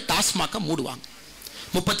இவர்கள் டாஸ்மாக மூடுவாங்க?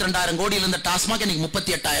 32,000 கோடியில் இருந்த டாஸ்மாக் இன்னைக்கு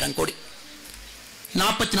 38,000 கோடி,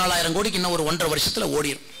 44,000 கோடிக்கு இன்னும் ஒரு 1.5 வருஷத்துல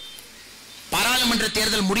ஓடிடும். பாராளுமன்ற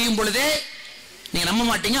தேர்தல் முடியும் பொழுதே நீங்க நம்ப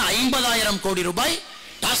மாட்டீங்க, 50,000 கோடி ரூபாய்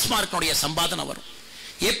டாஸ்மார்க்குடைய சம்பாதனை வரும்.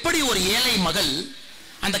 எப்படி ஒரு ஏழை மகள்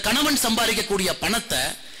அந்த கணவன் சம்பாதிக்கக்கூடிய பணத்தை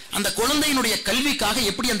அந்த குழந்தையினுடைய கல்விக்காக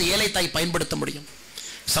எப்படி அந்த ஏழை தாய் பயன்படுத்த முடியும்?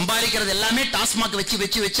 சம்பாதிக்கிறது எல்லாமே டாஸ்மாக்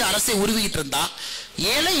வச்சு அரசை உருவிட்டு இருந்தா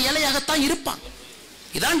ஏழை ஏழையாகத்தான் இருப்பாங்க.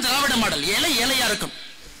 இதான் திராவிட மாடல். ஏழை ஏழையா இருக்கும்,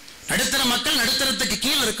 நடுத்தர மக்கள் நடுத்தரத்துக்கு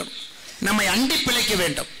கீழ் இருக்கணும். நம்மை அண்டி பிழைக்க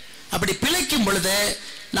வேண்டும். அப்படி பிழைக்கும் பொழுது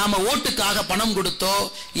நாம ஓட்டுக்காக பணம் கொடுத்தோ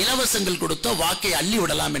இலவசங்கள் கொடுத்தோ வாக்கை அள்ளி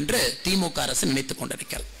விடலாம் என்று திமுக அரசு நினைத்துக்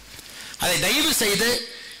கொண்டிருக்கிறது. அதை தயவு செய்து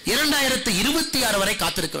 2026 வரை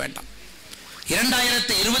காத்திருக்க வேண்டாம்.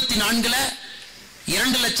 2024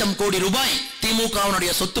 2 லட்சம் கோடி ரூபாய்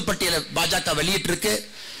திமுகவினுடைய சொத்து பட்டியலை பாஜக வெளியிட்டிருக்கு.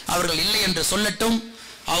 அவர்கள் இல்லை என்று சொல்லட்டும்,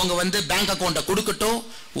 அவங்க பேங்க் அக்கவுண்ட கொடுக்கட்டும்,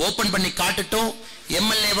 ஓபன் பண்ணி காட்டட்டும்.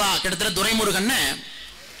 எம்எல்ஏவா கிட்டத்தட்ட துரைமுருகன்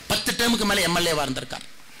 10 டேர்முக்கு மேல எம்எல்ஏவா இருந்திருக்கார்.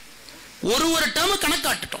 ஒரு டேர்மு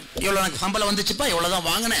கணக்காட்டட்டும், இவ்வளவு எனக்கு சம்பளம் வந்துச்சுப்பா, இவ்வளவுதான்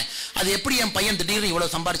வாங்கினேன், அது எப்படி என் பையன் திடீர்னு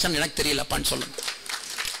இவ்வளவு சம்பாரிச்சான்னு எனக்கு தெரியலப்பான்னு சொல்லுங்க.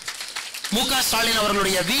 மு.க. ஸ்டாலின்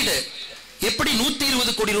அவர்களுடைய வீடு எப்படி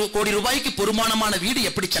 120 கோடி ரூபாய்க்கு பெருமானமான வீடு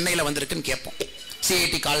எப்படி சென்னையில வந்திருக்குன்னு கேட்போம்.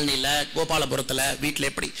 சிஐடி காலனியில கோபாலபுரத்துல வீட்டுல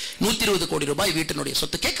எப்படி 120 கோடி ரூபாய் வீட்டினுடைய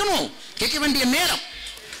சொத்து கேட்கணும், கேட்க வேண்டிய நேரம்.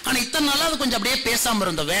 ஆனா இத்தனை நாளா அது கொஞ்சம் அப்படியே பேசாம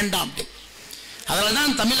இருந்த வேண்டாம் அப்படி.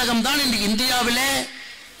 அதனால்தான் தமிழகம் தான் இன்றைக்கு இந்தியாவிலே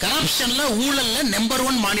கரப்ஷன்ல ஊழல்ல நம்பர்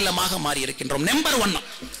 1 மாநிலமாக மாறி இருக்கின்றோம். நம்பர் 1.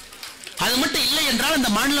 அது மட்டும் இல்லை என்றால் அந்த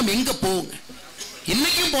மாநிலம் எங்க போகுங்க?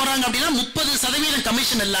 இன்னைக்கும் போறாங்க அப்படின்னா 30%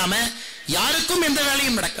 கமிஷன் இல்லாம யாருக்கும் எந்த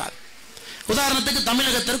வேலையும் நடக்காது. உதாரணத்துக்கு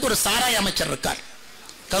தமிழகத்திற்கு ஒரு சாராய அமைச்சர் இருக்கார்,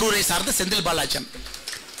 கரூரை சார்ந்த செந்தில் பாலாஜன்.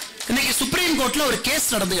 இன்னைக்கு சுப்ரீம் கோர்ட்ல ஒரு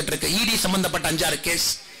கேஸ் நடந்துகிட்டு இருக்கு, இடி சம்பந்தப்பட்ட 5-6 கேஸ்.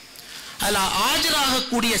 அதுல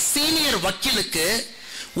ஆஜராகக்கூடிய சீனியர் வக்கீலுக்கு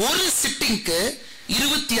ஒரு சிட்டிங்க்கு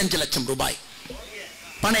 25 லட்சம் ரூபாய்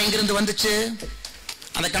பணம் எங்கிருந்து வந்துச்சு?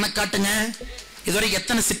 அந்த கணக்காட்டுங்க. இதுவரைக்கும்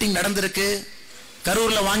எத்தனை சிட்டிங் நடந்திருக்கு?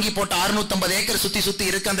 கரூர்ல வாங்கி போட்ட 650 ஏக்கர் சுத்தி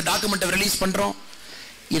இருக்கு, அந்த டாக்குமெண்ட் ரிலீஸ் பண்றோம்.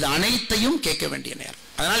 இது அனைத்தையும் கேட்க வேண்டிய நேரம்.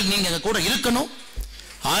 அதனால் நீங்க கூட இருக்கணும்.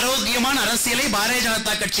 ஆரோக்கியமான அரசியலை பாரதிய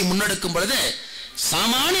ஜனதா கட்சி முன்னெடுக்கும் பொழுது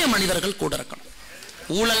சாமானிய மனிதர்கள் கூட இருக்கணும்.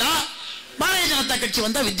 ஊழலா பாரதிய ஜனதா கட்சி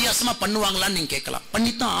வந்தா வித்தியாசமா பண்ணுவாங்களான்னு நீங்க கேட்கலாம்.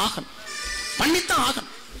 பண்ணித்தான்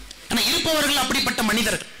ஆகணும். ஆனா இருப்பவர்கள் அப்படிப்பட்ட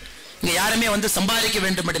மனிதர்கள். இங்க யாருமே சம்பாதிக்க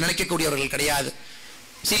வேண்டும் என்று நினைக்கக்கூடியவர்கள் கிடையாது.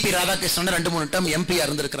 சிபி ராதாகிருஷ்ணன் 2-3 டேர்ம் எம்பியா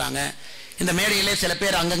இருந்திருக்கிறாங்க. இந்த மேடையிலே சில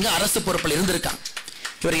பேர் அங்கங்க அரசு பொறுப்பில் இருந்திருக்காங்க.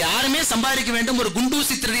 இவர் யாருமே சம்பாதிக்க வேண்டும், ஒரு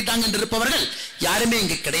குண்டூசி திருடிட்டாங்க என்று இருப்பவர்கள் யாருமே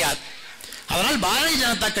இங்க கிடையாது. அதனால் பாரதிய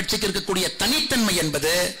ஜனதா கட்சிக்கு இருக்கக்கூடிய தனித்தன்மை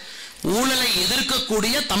என்பது ஊழலை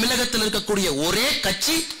எதிர்க்கக்கூடிய தமிழகத்தில் இருக்கக்கூடிய ஒரே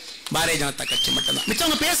கட்சி பாரதிய ஜனதா கட்சி மட்டும்தான்.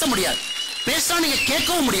 மிச்சவங்க பேச முடியாது, பேசினா நீங்க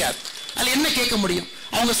கேட்கவும் முடியாது. அதுல என்ன கேட்க முடியும்?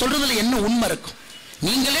 அவங்க சொல்றதுல என்ன உண்மை இருக்கும்?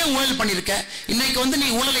 நீங்களே ஊழல் பண்ணிருக்க, இன்னைக்கு நீ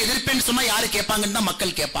ஊழலை எதிர்ப்பேன்னு சொன்னா யாரு கேட்பாங்கன்னு தான்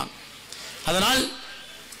மக்கள் கேட்பாங்க. அதனால்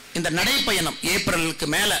இந்த நடைப்பயணம் ஏப்ரலுக்கு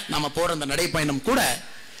மேல நாம போற இந்த நடைப்பயணம் கூட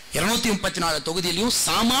 234 தொகுதியிலையும்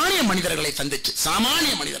சாமானிய மனிதர்களை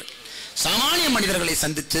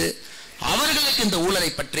சந்திச்சு அவர்களுக்கு இந்த ஊழலை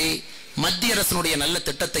பற்றி, மத்திய அரசினுடைய நல்ல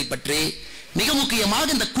திட்டத்தை பற்றி, மிக முக்கியமாக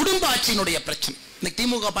இந்த குடும்ப ஆட்சியினுடைய பிரச்சனை. இன்னைக்கு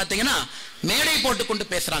திமுக பாத்தீங்கன்னா மேடை போட்டுக்கொண்டு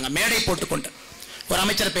பேசுறாங்க. ஒரு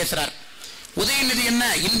அமைச்சர் பேசுறார், உதயநிதி என்ன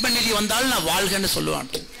இன்ப நிதி வந்தால் நான் வாழ்கன்னு சொல்லுவான்.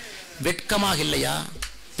 வெட்கமாக இல்லையா?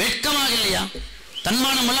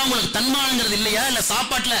 தன்மானம் எல்லாம் உங்களுக்கு தன்மானங்கிறது இல்லையா? இல்ல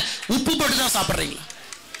சாப்பாட்டுல உப்பு போட்டு தான் சாப்பிடுறீங்களா?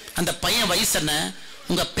 அந்த பையன் வயசு என்ன?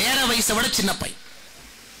 உங்க பேர வயசை விட சின்ன பையன்.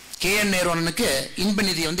 KN நேரு அண்ணனுக்கு இன்ப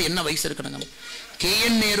நிதி என்ன வயசு இருக்கணுங்க?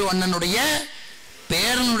 KN நேரு அண்ணனுடைய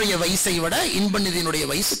பேரனுடைய வயசை விட இன்ப நிதியினுடைய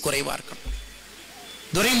வயசு குறைவா இருக்கணும்.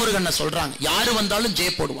 துரைமுருகன் சொல்றாங்க, யாரு வந்தாலும்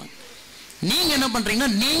ஜெய போடுவாங்க. நீங்க என்ன பண்றீங்க?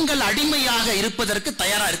 நீங்கள் அடிமையாக இருப்பதற்கு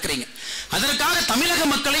தயாரா இருக்கிறீங்க. அதற்காக தமிழக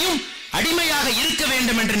மக்களையும் அடிமையாக இருக்க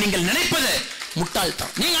வேண்டும் என்று நீங்கள் நினைப்பது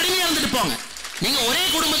முட்டாள்தான். நீங்க அடிமையா இருந்துட்டு போங்க. நீங்க ஒரே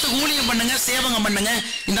குடும்பத்துக்கு ஊழியம் பண்ணுங்க, சேவகம் பண்ணுங்க.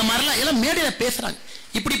 இந்த மாதிரிலாம் எல்லாம் மேடையில பேசுறாங்க.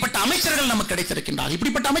 இப்படிப்பட்ட அமைச்சர்கள் நமக்கு கிடைத்திருக்கின்றார்.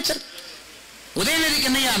 இப்படிப்பட்ட அமைச்சர் உதயநிதிக்கு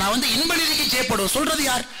என்னையா நான் இன்ப நிதிக்கு ஜெயப்படுவோம் சொல்றது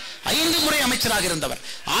யார்? 5 முறை அமைச்சராக இருந்தவர்,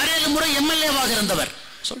 6-7 முறை எம்எல்ஏவாக இருந்தவர்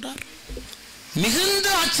சொல்றார். மிகுந்த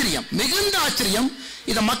ஆச்சரியம்.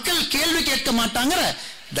 இத மக்கள் கேள்வி கேட்க மாட்டாங்கிற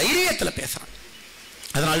தைரியத்தில் பேசுறாங்க.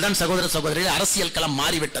 அதனால்தான் சகோதர சகோதரிகள் அரசியல் களம்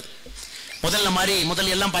மாறிவிட்டது.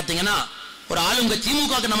 முதல்ல எல்லாம் பாத்தீங்கன்னா ஒரு ஆளுங்கட்சி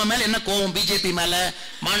திமுக நம்ம மேல என்ன கோவம்? பிஜேபி மேல,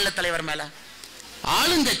 மாநில தலைவர் மேல.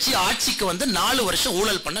 ஆளுங்கட்சி ஆட்சிக்கு 4 வருஷம்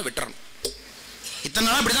ஊழல் பண்ண விட்டுறணும். இத்தனை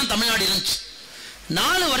நாள் அப்படிதான் தமிழ்நாடு இருந்துச்சு.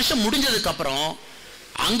 4 வருஷம் முடிஞ்சதுக்கு அப்புறம்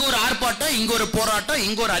அங்க ஒரு ஆர்ப்பாட்டம், இங்க ஒரு போராட்டம்,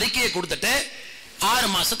 இங்க ஒரு அறிக்கையை கொடுத்துட்டு 6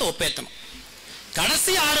 மாசத்தை ஒப்பேத்தணும்.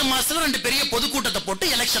 கடைசி 6 மாசத்துல 2 பெரிய பொதுக்கூட்டத்தை போட்டு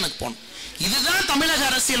எலெக்ஷனுக்கு போகணும். இதுதான் தமிழக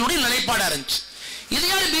அரசியலுடைய நிலைப்பாடா இருந்துச்சு. இது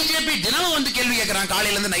யாரு? பிஜேபி தினமும் கேள்வி கேட்கிறான்,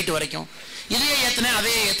 காலையில இருந்து நைட்டு வரைக்கும். இதையே ஏத்தனை,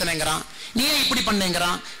 அதையே ஏத்தனைங்கிறான், நீயே இப்படி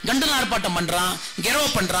பண்ணேங்கிறான், கண்டன ஆர்ப்பாட்டம் பண்றான், கெரோ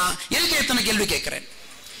பண்றான். எதுக்கு எத்தனை கேள்வி கேட்கிறேன்?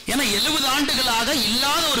 ஏன்னா 70 ஆண்டுகளாக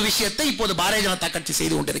இல்லாத ஒரு விஷயத்தை இப்போது பாரதிய ஜனதா கட்சி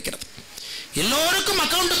செய்து கொண்டிருக்கிறது. எல்லோருக்கும்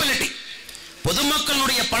அக்கௌண்டபிலிட்டி.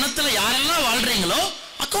 பொதுமக்களுடைய பணத்துல யாரெல்லாம் வாழ்றீங்களோ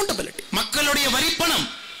அக்கௌண்டபிலிட்டி. மக்களுடைய வரி பணம்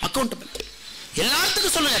அக்கௌண்டபிலிட்டி.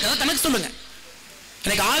 எல்லாத்துக்கும் சொல்லுங்க, கணக்கு சொல்லுங்க.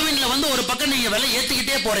 எனக்கு ஆவின்ல ஒரு பக்கம் நீங்க விலை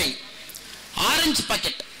ஏத்திக்கிட்டே போறீங்க. ஆரஞ்சு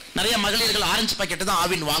பாக்கெட், நிறைய மகளிர்கள் ஆரஞ்சு பாக்கெட் தான்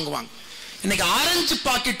ஆவின் வாங்குவாங்க. இன்னைக்கு ஆரஞ்சு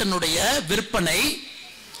பாக்கெட்டினுடைய விற்பனை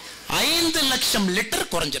 5 லட்சம்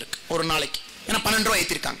லிட்டர் குறைஞ்சிருக்கு ஒரு நாளைக்கு. ஏன்னா 12 ரூபாய்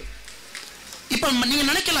ஏத்திருக்காங்க. இப்ப நீங்க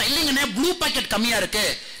நினைக்கலாம், இல்லைங்க ப்ளூ பாக்கெட் கம்மியா இருக்கு,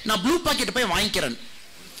 நான் ப்ளூ பாக்கெட் போய் வாங்கிக்கிறேன்.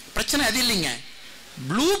 பிரச்சனை அது இல்லைங்க.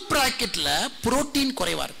 ப்ளூ பிராக்கெட்ல புரோட்டீன்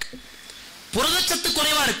குறைவா இருக்கு, புரதச்சத்து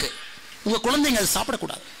குறைவா இருக்கு. உங்க குழந்தைங்க அது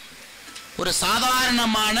சாப்பிடக்கூடாது. ஒரு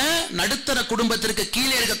சாதாரணமான நடுத்தர குடும்பத்திற்கு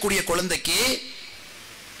கீழே இருக்கக்கூடிய குழந்தைக்கு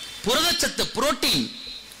புரதச்சத்து, புரோட்டீன்,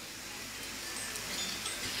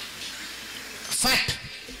 ஃபேட்,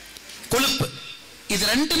 கொழுப்பு, இது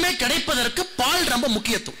ரெண்டுமே கிடைப்பதற்கு பால் ரொம்ப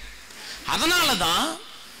முக்கியத்துவம். அதனாலதான்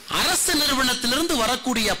அரசு நிறுவனத்திலிருந்து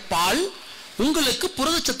வரக்கூடிய பால் உங்களுக்கு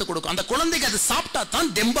புரதச்சத்து கொடுக்கும். அந்த குழந்தைக்கு அது சாப்பிட்டா தான்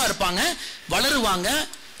தெம்பா இருப்பாங்க, வளருவாங்க,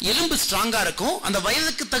 எலும்பு ஸ்ட்ராங்கா இருக்கும், அந்த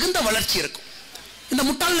வயதுக்கு தகுந்த வளர்ச்சி இருக்கும். இந்த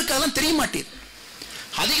முட்டாளுக்கு அதெல்லாம் தெரிய மாட்டேங்குது.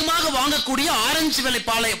 அதிகமாக வாங்கக்கூடிய ஆரஞ்சு விலை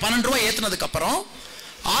பாலை 12 ரூபாய் ஏத்துனதுக்கு அப்புறம்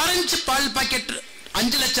ஆரஞ்சு பால் பாக்கெட்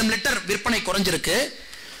 5 லட்சம் லிட்டர் விற்பனை குறைஞ்சிருக்கு.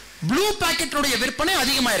 ப்ளூ பாக்கெட்டுடைய விற்பனை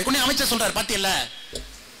அதிகமா இருக்கு. அமைச்சர் சொல்றாரு பாத்தீங்களா?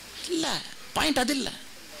 இல்ல, பாயிண்ட் அது இல்ல.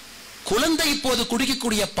 குழந்தை இப்போது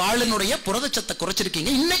குடிக்கக்கூடிய பாலினுடைய புரதச்சத்தை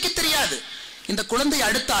குறைச்சிருக்கீங்க, இன்னைக்கு தெரியாது. இந்த குழந்தை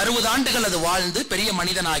அடுத்த 60 ஆண்டுகள் அது வாழ்ந்து பெரிய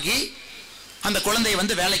மனிதனாகி அந்த குழந்தை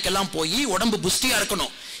வேலைக்கெல்லாம் போய் உடம்பு புஷ்டியா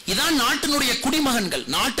இருக்கணும். இதான் நாட்டினுடைய குடிமகன்கள்.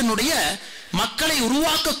 நாட்டினுடைய மக்களை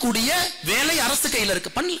உருவாக்கக்கூடிய வேலை அரசு கையில்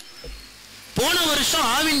இருக்கு, பண்ணல. போன வருஷம்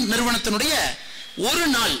ஆவின் நிறுவனத்தினுடைய ஒரு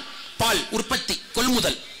நாள் பால் உற்பத்தி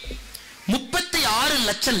கொள்முதல் 36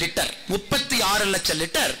 லட்சம் லிட்டர். 36 லட்சம்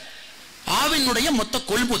லிட்டர் ஆவினுடைய மொத்த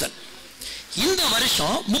கொள்முதல். இந்த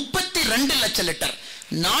வருஷம் 32 லட்சம் லிட்டர்,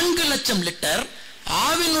 4 லட்சம் லிட்டர்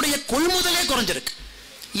ஆவினுடைய கொள்முதலே குறைஞ்சிருக்கு.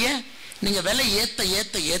 ஏன்? நீங்க விலை ஏத்த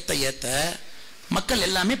ஏத்த ஏத்த ஏத்த மக்கள்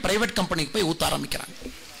எல்லாமே பிரைவேட் கம்பெனிக்கு போய் ஊத்த ஆரம்பிக்கிறாங்க.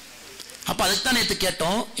 அப்ப அதுதான் நேற்று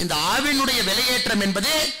கேட்டோம், இந்த ஆவினுடைய விலையேற்றம்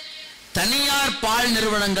என்பதே தனியார் பால்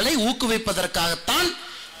நிறுவனங்களை ஊக்குவிப்பதற்காகத்தான்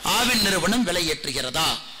ஆவின் நிறுவனம் விலை ஏற்றுகிறதா?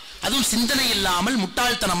 அதுவும் சிந்தனை இல்லாமல்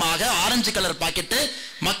முட்டாள்தனமாக ஆரஞ்சு கலர் பாக்கெட்டு,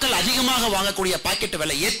 மக்கள் அதிகமாக வாங்கக்கூடிய பாக்கெட்டு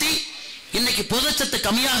விலை ஏற்றி இன்னைக்கு புரதச்சத்து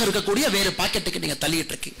கம்மியாக இருக்கக்கூடிய வேறு பாக்கெட்டுக்கு நீங்க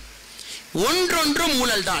தள்ளிட்டு இருக்கீங்க. ஒன்றொன்றும்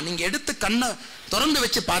ஊழல் தான். நீங்க எடுத்து கண்ணை திறந்து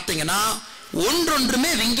வச்சு பார்த்தீங்கன்னா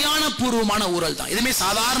ஒன்றொன்றுமே விஞ்ஞான பூர்வமான ஊழல் தான். இதுமே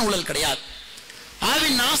சாதாரண ஊழல் கிடையாது.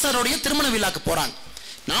 ஆவின் நாசருடைய திருமண விழாக்கு போறாங்க,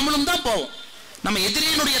 நாமளும் தான் போவோம். நம்ம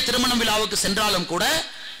எதிரியினுடைய திருமண விழாவுக்கு சென்றாலும் கூட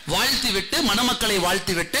வாழ்த்தி விட்டு, மணமக்களை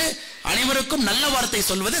வாழ்த்தி விட்டு அனைவருக்கும் நல்ல வார்த்தை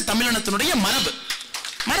சொல்வது தமிழினத்தினுடைய மரபு.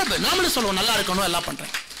 மரபு நாமளும் சொல்லுவோம், நல்லா இருக்கணும், எல்லாம்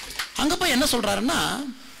பண்றேன். அங்க போய் என்ன சொல்றாருன்னா,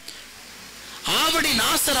 ஆவடி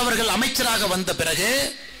நாசர் அவர்கள் அமைச்சராக வந்த பிறகு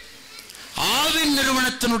ஆவின்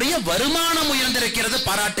நிறுவனத்தினுடைய வருமானம் உயர்ந்திருக்கிறது,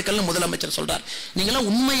 பாராட்டுக்கள் முதலமைச்சர் சொல்றார். நீங்களாம்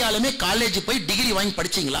உண்மையாலுமே காலேஜ் போய் டிகிரி வாங்கி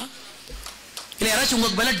படிச்சீங்களா? இல்ல யாராச்சும்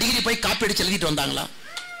உங்களுக்கு மேல டிகிரி போய் காப்பி அடிச்சு எழுதிட்டு வந்தாங்களா?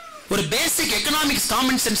 ஒரு பேசிக் எக்கனாமிக்ஸ்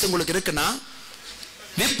காமன் சென்ஸ் உங்களுக்கு இருக்குன்னா,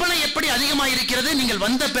 விற்பனை எப்படி அதிகமா இருக்கிறது? நீங்கள்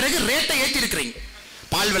வந்த பிறகு ரேட்டை ஏத்தி இருக்கிறீங்க.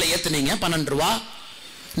 பால் விலை ஏத்துனீங்க 12 ரூபா,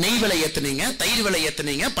 நெய் விலை ஏத்துனீங்க, தயிர் விலை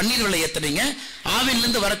ஏத்துனீங்க, பன்னீர் விலை ஏத்துனீங்க, ஆவின்ல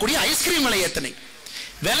இருந்து வரக்கூடிய ஐஸ்கிரீம் விலை ஏத்துனீங்க.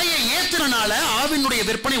 விலையை ஏத்துறனால ஆவினுடைய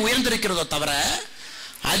விற்பனை உயர்ந்திருக்கிறதோ தவிர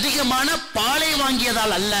அதிகமான பாலை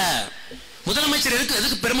வாங்கியதால் அல்ல. முதலமைச்சர்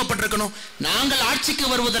எதுக்கு பெருமைப்பட்டிருக்கணும்? நாங்கள் ஆட்சிக்கு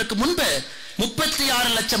வருவதற்கு முன்பு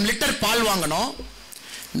 36 லட்சம் லிட்டர் பால் வாங்கணும்,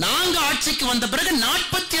 நாங்க ஆட்சிக்கு வந்த பிறகு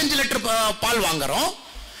 45 லிட்டர் பால் வாங்குறோம்,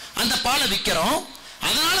 அந்த பாலை விற்கிறோம்,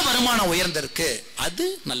 அதனால வருமானம் உயர்ந்திருக்கு. அது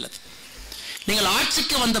நல்லது. நீங்கள்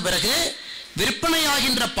ஆட்சிக்கு வந்த பிறகு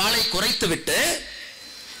விற்பனையாகின்ற பாலை குறைத்து விட்டு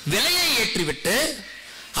விலையை ஏற்றிவிட்டு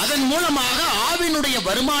அதன் மூலமாக ஆவினுடைய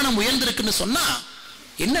வருமானம் உயர்ந்திருக்குன்னு சொன்னா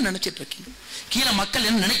என்ன நினைச்சிட்டு இருக்கீங்க? கீழே மக்கள்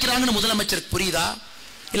என்ன நினைக்கிறாங்கன்னு முதலமைச்சருக்கு புரியுதா?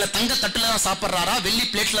 இல்ல தங்க தட்டுல தான் சாப்பிடுறாரா, வெள்ளி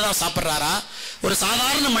பிளேட்ல தான் சாப்பிடுறாரா? ஒரு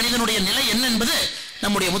சாதாரண மனிதனுடைய நிலை என்ன என்பது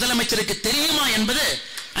நம்முடைய முதலமைச்சருக்கு தெரியுமா என்பது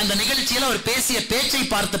அந்த நிகழ்ச்சியில அவர் பேசிய பேச்சை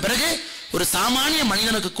பார்த்த பிறகு ஒரு சாமானிய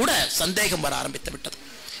மனிதனுக்கு கூட சந்தேகம் வர ஆரம்பித்து விட்டது.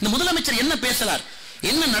 இந்த முதலமைச்சர் என்ன பேசலார்,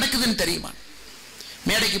 என்ன நடக்குதுன்னு தெரியுமா?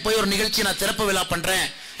 மேடைக்கு போய் ஒரு நிகழ்ச்சி நான் திறப்பு விழா பண்றேன்,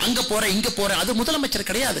 அங்க போறேன் இங்க போறேன், அது முதலமைச்சர்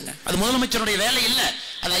கிடையாதுங்க. அது முதலமைச்சருடைய வேலை இல்லை.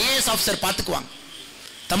 அது ஐஏஎஸ் ஆபீசர் பாத்துக்குவாங்க.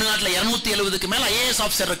 தமிழ்நாட்டில் 270க்கு மேல ஐஏஎஸ்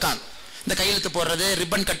ஆபீசர் இருக்காங்க. இந்த கையெழுத்து போடுறது,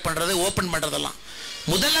 ரிப்பன் கட் பண்றது, ஓபன் பண்றதெல்லாம்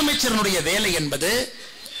முதலமைச்சருடைய வேலை என்பது.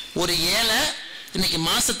 ஒரு ஏழை இன்னைக்கு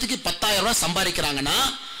மாசத்துக்கு 10,000 ரூபாய் சம்பாதிக்கிறாங்கன்னா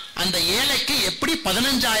அந்த ஏழைக்கு எப்படி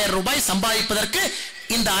 15,000 ரூபாய் சம்பாதிப்பதற்கு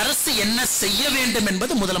இந்த அரசு என்ன செய்ய வேண்டும்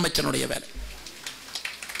என்பது முதலமைச்சருடைய வேலை.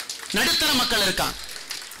 நடுத்தர மக்கள் இருக்காங்க,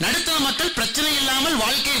 நடுத்தர மக்கள் பிரச்சனை இல்லாமல்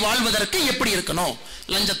வாழ்க்கை வாழ்வதற்கு எப்படி இருக்கணும்?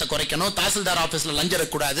 லஞ்சத்தை குறைக்கணும், தாசில்தார் ஆபீஸ்ல லஞ்சம்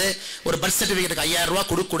இருக்கக்கூடாது, ஒரு பர்த் சர்டிபிகேட்டுக்கு 5,000 ரூபாய்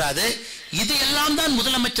கொடுக்க கூடாது. இது எல்லாம் தான்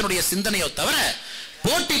முதலமைச்சருடைய சிந்தனையோ தவிர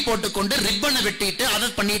போட்டி போட்டுக்கொண்டு ரிப்பனை வெட்டிட்டு அதை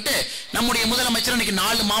பண்ணிட்டு நம்முடைய முதலமைச்சர் இன்னைக்கு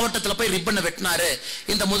 4 மாவட்டத்தில் போய் ரிப்பனை வெட்டினாரு.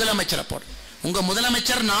 இந்த முதலமைச்சரை போடு, உங்க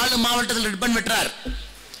முதலமைச்சர் 4 மாவட்டத்தில் ரிப்பன் வெட்டுறார்.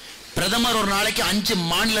 பிரதமர் ஒரு நாளைக்கு 5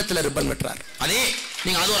 மாநிலத்தில் ரிப்பன் வெட்டுறார். அதே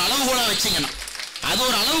நீங்க அது ஒரு அளவுகோலா வச்சீங்கன்னா, அது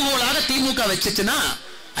ஒரு அளவுகோலாக திமுக வச்சுச்சுன்னா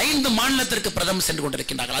 5 மாநிலத்திற்கு பிரதமர் சென்று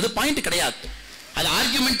கொண்டிருக்கின்றார்கள். அது பாயிண்ட் கிடையாது, அது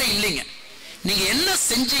ஆர்குமெண்டே இல்லைங்க. நீங்க என்ன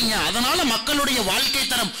செஞ்சீங்க, அதனால மக்களுடைய வாழ்க்கை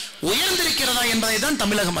தரம் உயர்ந்திருக்கிறதா என்பதை தான்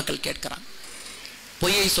தமிழக மக்கள் கேட்கிறாங்க.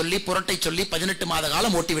 பொய்யை சொல்லி புரட்டை சொல்லி 18 மாத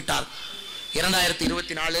காலம் ஓட்டிவிட்டார்.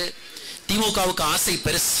 2024 திமுகவுக்கு ஆசை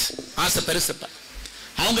பெருசு.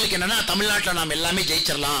 அவங்களுக்கு என்னன்னா, தமிழ்நாட்டில் நாம் எல்லாமே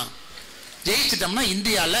ஜெயிச்சிடலாம், ஜெயிச்சிட்டோம்னா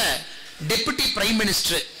இந்தியாவில் டெபுட்டி பிரைம்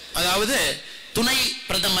மினிஸ்டர், அதாவது துணை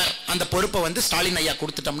பிரதமர் அந்த பொறுப்பை வந்து ஸ்டாலின் ஐயா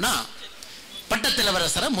கொடுத்துட்டோம்னா,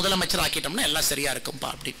 பட்டத்திலவரசரை முதலமைச்சர் ஆக்கிட்டோம்னா எல்லாம் சரியா இருக்கும்பா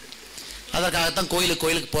அப்படி. அதற்காகத்தான்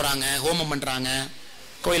கோயிலுக்கு போறாங்க, ஹோமம் பண்றாங்க,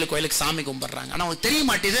 கோயிலுக்கு சாமி கும்பிடுறாங்க. ஆனா அவங்களுக்கு தெரிய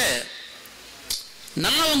மாட்டேது,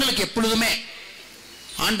 நல்லவங்களுக்கு எப்பொழுதுமே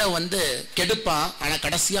ஆண்டவன் வந்து கெடுப்பான், ஆனா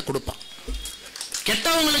கடைசியா கொடுப்பான்.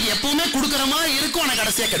 கெட்டவங்களுக்கு எப்பவுமே கொடுக்கிற மாதிரி இருக்கும், ஆனா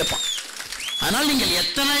கடைசியா கெடுப்பான். அதனால் நீங்கள்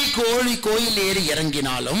எத்தனை கோயில் ஏறி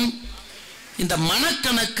இறங்கினாலும் இந்த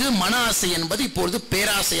மனக்கணக்கு மன ஆசை என்பது இப்பொழுது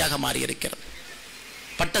பேராசையாக மாறி இருக்கிறது.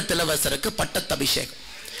 பட்டத்திலவசருக்கு பட்டத்தபிஷேகம்,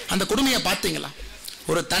 அந்த கொடுமையை பார்த்தீங்களா?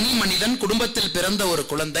 ஒரு தனி மனிதன் குடும்பத்தில் பிறந்த ஒரு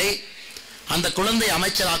குழந்தை, அந்த குழந்தை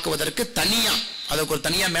அமைச்சராக்குவதற்கு தனியா, அதுக்கு ஒரு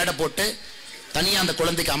தனியா மேடை போட்டு தனியா அந்த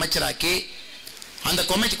குழந்தைக்கு அமைச்சராக்கி, அந்த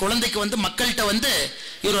குழந்தைக்கு வந்து மக்கள்கிட்ட வந்து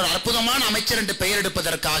இவர் ஒரு அற்புதமான அமைச்சர் என்று பெயர்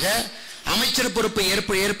எடுப்பதற்காக அமைச்சர் பொறுப்பை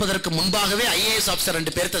ஏற்பதற்கு முன்பாகவே IAS ஆஃபீஸர்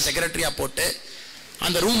 2 பேர்த்த செக்ரட்டரியா போட்டு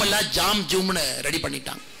அந்த ரூம் எல்லாம் ஜாம் ஜூம்னு ரெடி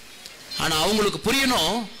பண்ணிட்டாங்க. ஆனா அவங்களுக்கு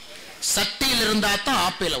புரியணும், சட்டையில் இருந்தா தான்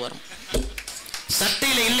ஆப்பையில வரும்,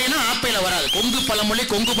 சட்டையில இல்லைன்னா ஆப்பையில வராது. கொங்கு பழமொழி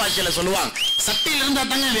கொங்கு பாஷையில சொல்லுவாங்க, சட்டையில இருந்தா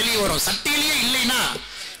தாங்க வெளியே வரும். சட்டையிலேயே இல்லைன்னா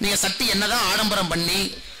நீங்க சட்டை என்னதான் ஆடம்பரம் பண்ணி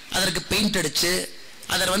அதற்கு பெயிண்ட் அடிச்சு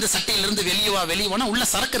அதர் வந்து சட்டையிலிருந்து வெளியே உள்ள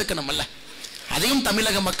சரக்கு இருக்கணும்ல. அதையும்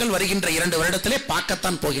தமிழக மக்கள் வருகின்ற 2 வருடத்திலே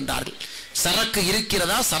பார்க்கத்தான் போகின்றார்கள். சரக்கு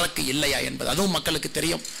இருக்கிறதா சரக்கு இல்லையா என்பது அதுவும் மக்களுக்கு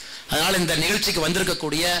தெரியும். அதனால் இந்த நிகழ்ச்சிக்கு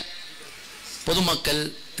வந்திருக்கக்கூடிய பொதுமக்கள்,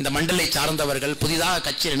 இந்த மண்டலை சார்ந்தவர்கள், புதிதாக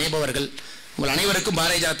கட்சி இணைப்பவர்கள், உங்கள் அனைவருக்கும்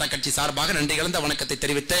பாரதிய ஜனதா கட்சி சார்பாக நன்றி கலந்த வணக்கத்தை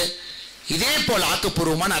தெரிவித்து, இதே போல்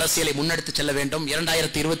ஆக்கப்பூர்வமான அரசியலை முன்னெடுத்து செல்ல வேண்டும்.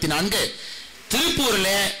 2024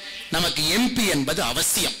 திருப்பூரில் நமக்கு MP என்பது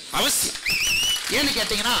அவசியம். ஏன்னு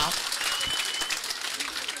கேட்டீங்கன்னா,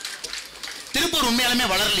 திருப்பூர் உண்மையாலுமே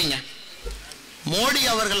வளரலீங்க. மோடி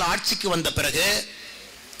அவர்கள் ஆட்சிக்கு வந்த பிறகு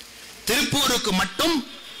திருப்பூருக்கு மட்டும்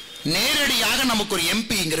நேரடியாக நமக்கு ஒரு MP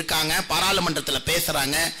இங்க இருக்காங்க, பாராளுமன்றத்தில்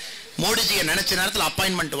பேசுறாங்க, மோடிஜியை நினைச்ச நேரத்தில்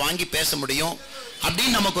அப்பாயின்மெண்ட் வாங்கி பேச முடியும்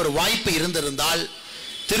அப்படின்னு நமக்கு ஒரு வாய்ப்பு இருந்திருந்தால்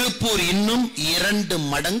திருப்பூர் இன்னும் 2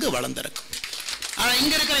 மடங்கு வளர்ந்திருக்கும். ஆனா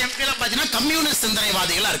இங்க இருக்கிற MP எல்லாம் பாத்தீங்கன்னா கம்யூனிஸ்ட்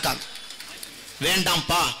சிந்தனைவாதிகளா இருக்காங்க.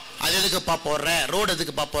 வேண்டாம்ப்பா, அது எதுக்குப்பா போடுற, ரோடு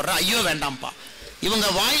எதுக்குப்பா போடுற, ஐயோ வேண்டாம்ப்பா. இவங்க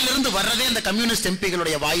வாயிலிருந்து வர்றதே, இந்த கம்யூனிஸ்ட்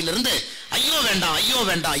எம்பிகளுடைய வாயிலிருந்து ஐயோ வேண்டாம், ஐயோ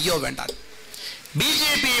வேண்டாம், ஐயோ வேண்டாம்.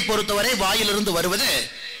 பிஜேபியை பொறுத்தவரை வாயிலிருந்து வருவது,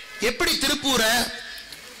 எப்படி திருப்பூரை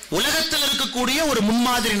உலகத்தில் இருக்கக்கூடிய ஒரு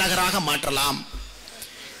முன்மாதிரி நகராக மாற்றலாம்,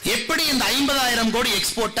 எப்படி இந்த 50,000 கோடி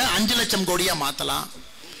எக்ஸ்போர்ட்டை 5 லட்சம் கோடியா மாற்றலாம்,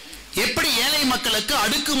 எப்படி ஏழை மக்களுக்கு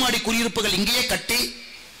அடுக்குமாடி குடியிருப்புகள் இங்கேயே கட்டி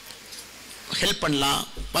ஹெல்ப் பண்ணலாம்,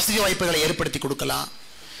 வசதி வாய்ப்புகளை ஏற்படுத்தி கொடுக்கலாம்.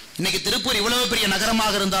 இன்னைக்கு திருப்பூர் இவ்வளவு பெரிய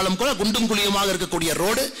நகரமாக இருந்தாலும் கூட குண்டும் குழியுமாக இருக்கக்கூடிய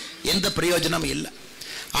ரோடு எந்த பிரயோஜனமும் இல்லை.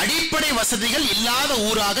 அடிப்படை வசதிகள் இல்லாத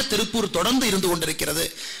ஊராக திருப்பூர் தொடர்ந்து இருந்து கொண்டிருக்கிறது.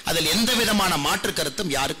 அதில் எந்த விதமான மாற்று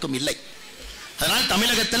கருத்தும் யாருக்கும் இல்லை. அதனால்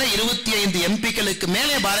தமிழகத்தில் 25 MPக்களுக்கு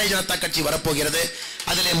மேலே பாரதிய ஜனதா கட்சி வரப்போகிறது.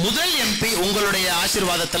 அதில் முதல் MP உங்களுடைய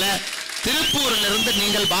ஆசீர்வாதத்தில் திருப்பூரிலிருந்து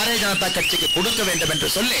நீங்கள் பாரதிய ஜனதா கட்சிக்கு கொடுக்க வேண்டும் என்று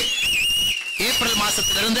சொல்லி ஏப்ரல்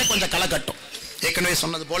மாசத்திலிருந்தே கொஞ்சம் களை கட்டும். ஏற்கனவே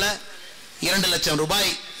சொன்னது போல 2 லட்சம் ரூபாய்,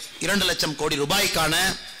 2 லட்சம் கோடி ரூபாய்க்கான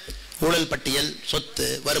ஊழல் பட்டியல், சொத்து,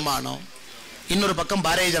 வருமானம். இன்னொரு பக்கம்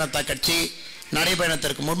பாரதிய ஜனதா கட்சி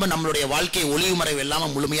நடைபயணத்திற்கு முன்பு நம்மளுடைய வாழ்க்கை ஒளிவு மறைவு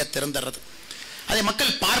இல்லாமல் முழுமையா திறந்துறது. அதை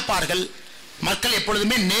மக்கள் பார்ப்பார்கள். மக்கள்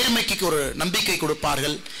எப்பொழுதுமே நேர்மைக்கு ஒரு நம்பிக்கை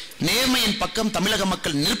கொடுப்பார்கள். நேர்மையின் பக்கம் தமிழக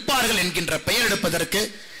மக்கள் நிற்பார்கள் என்கின்ற பெயர் எடுப்பதற்கு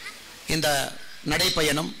இந்த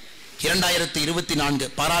நடைபயணம் 2024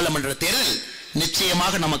 பாராளுமன்ற தேர்தல்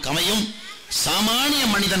நிச்சயமாக நமக்கு அமையும். சாமானிய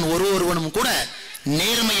மனிதன் ஒருவனும் கூட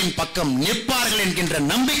நேர்மையின் பக்கம் நிற்பார்கள் என்கின்ற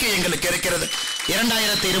நம்பிக்கை எங்களுக்கு இருக்கிறது.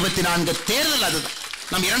 2024 தேர்தல் அதுதான்.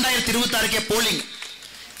 நம்ம 2026 போலிங்,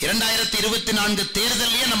 2024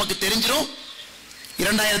 தேர்தலையே நமக்கு தெரிஞ்சிடும்.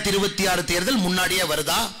 2026 தேர்தல் முன்னாடியே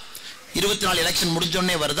வருதா, 24 எலெக்ஷன்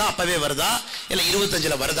முடிஞ்சோடனே வருதா, அப்பவே வருதா, இல்ல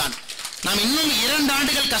 25ல வருதான். நாம் இன்னும் 2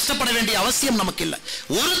 ஆண்டுகள் கஷ்டப்பட வேண்டிய அவசியம் நமக்கு இல்லை.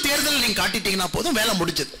 ஒரு தேர்தல் நீங்க காட்டிட்டீங்கன்னா போதும், வேலை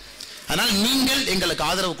முடிஞ்சது. அதனால் நீங்கள் எங்களுக்கு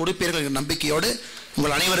ஆதரவு கொடுப்பீர்கள் என்ற நம்பிக்கையோடு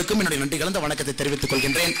உங்கள் அனைவருக்கும் என்னுடைய நன்றி கலந்த வணக்கத்தை தெரிவித்துக்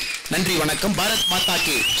கொள்கின்றேன். நன்றி, வணக்கம். பாரத் மாதா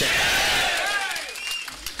கி ஜெய்.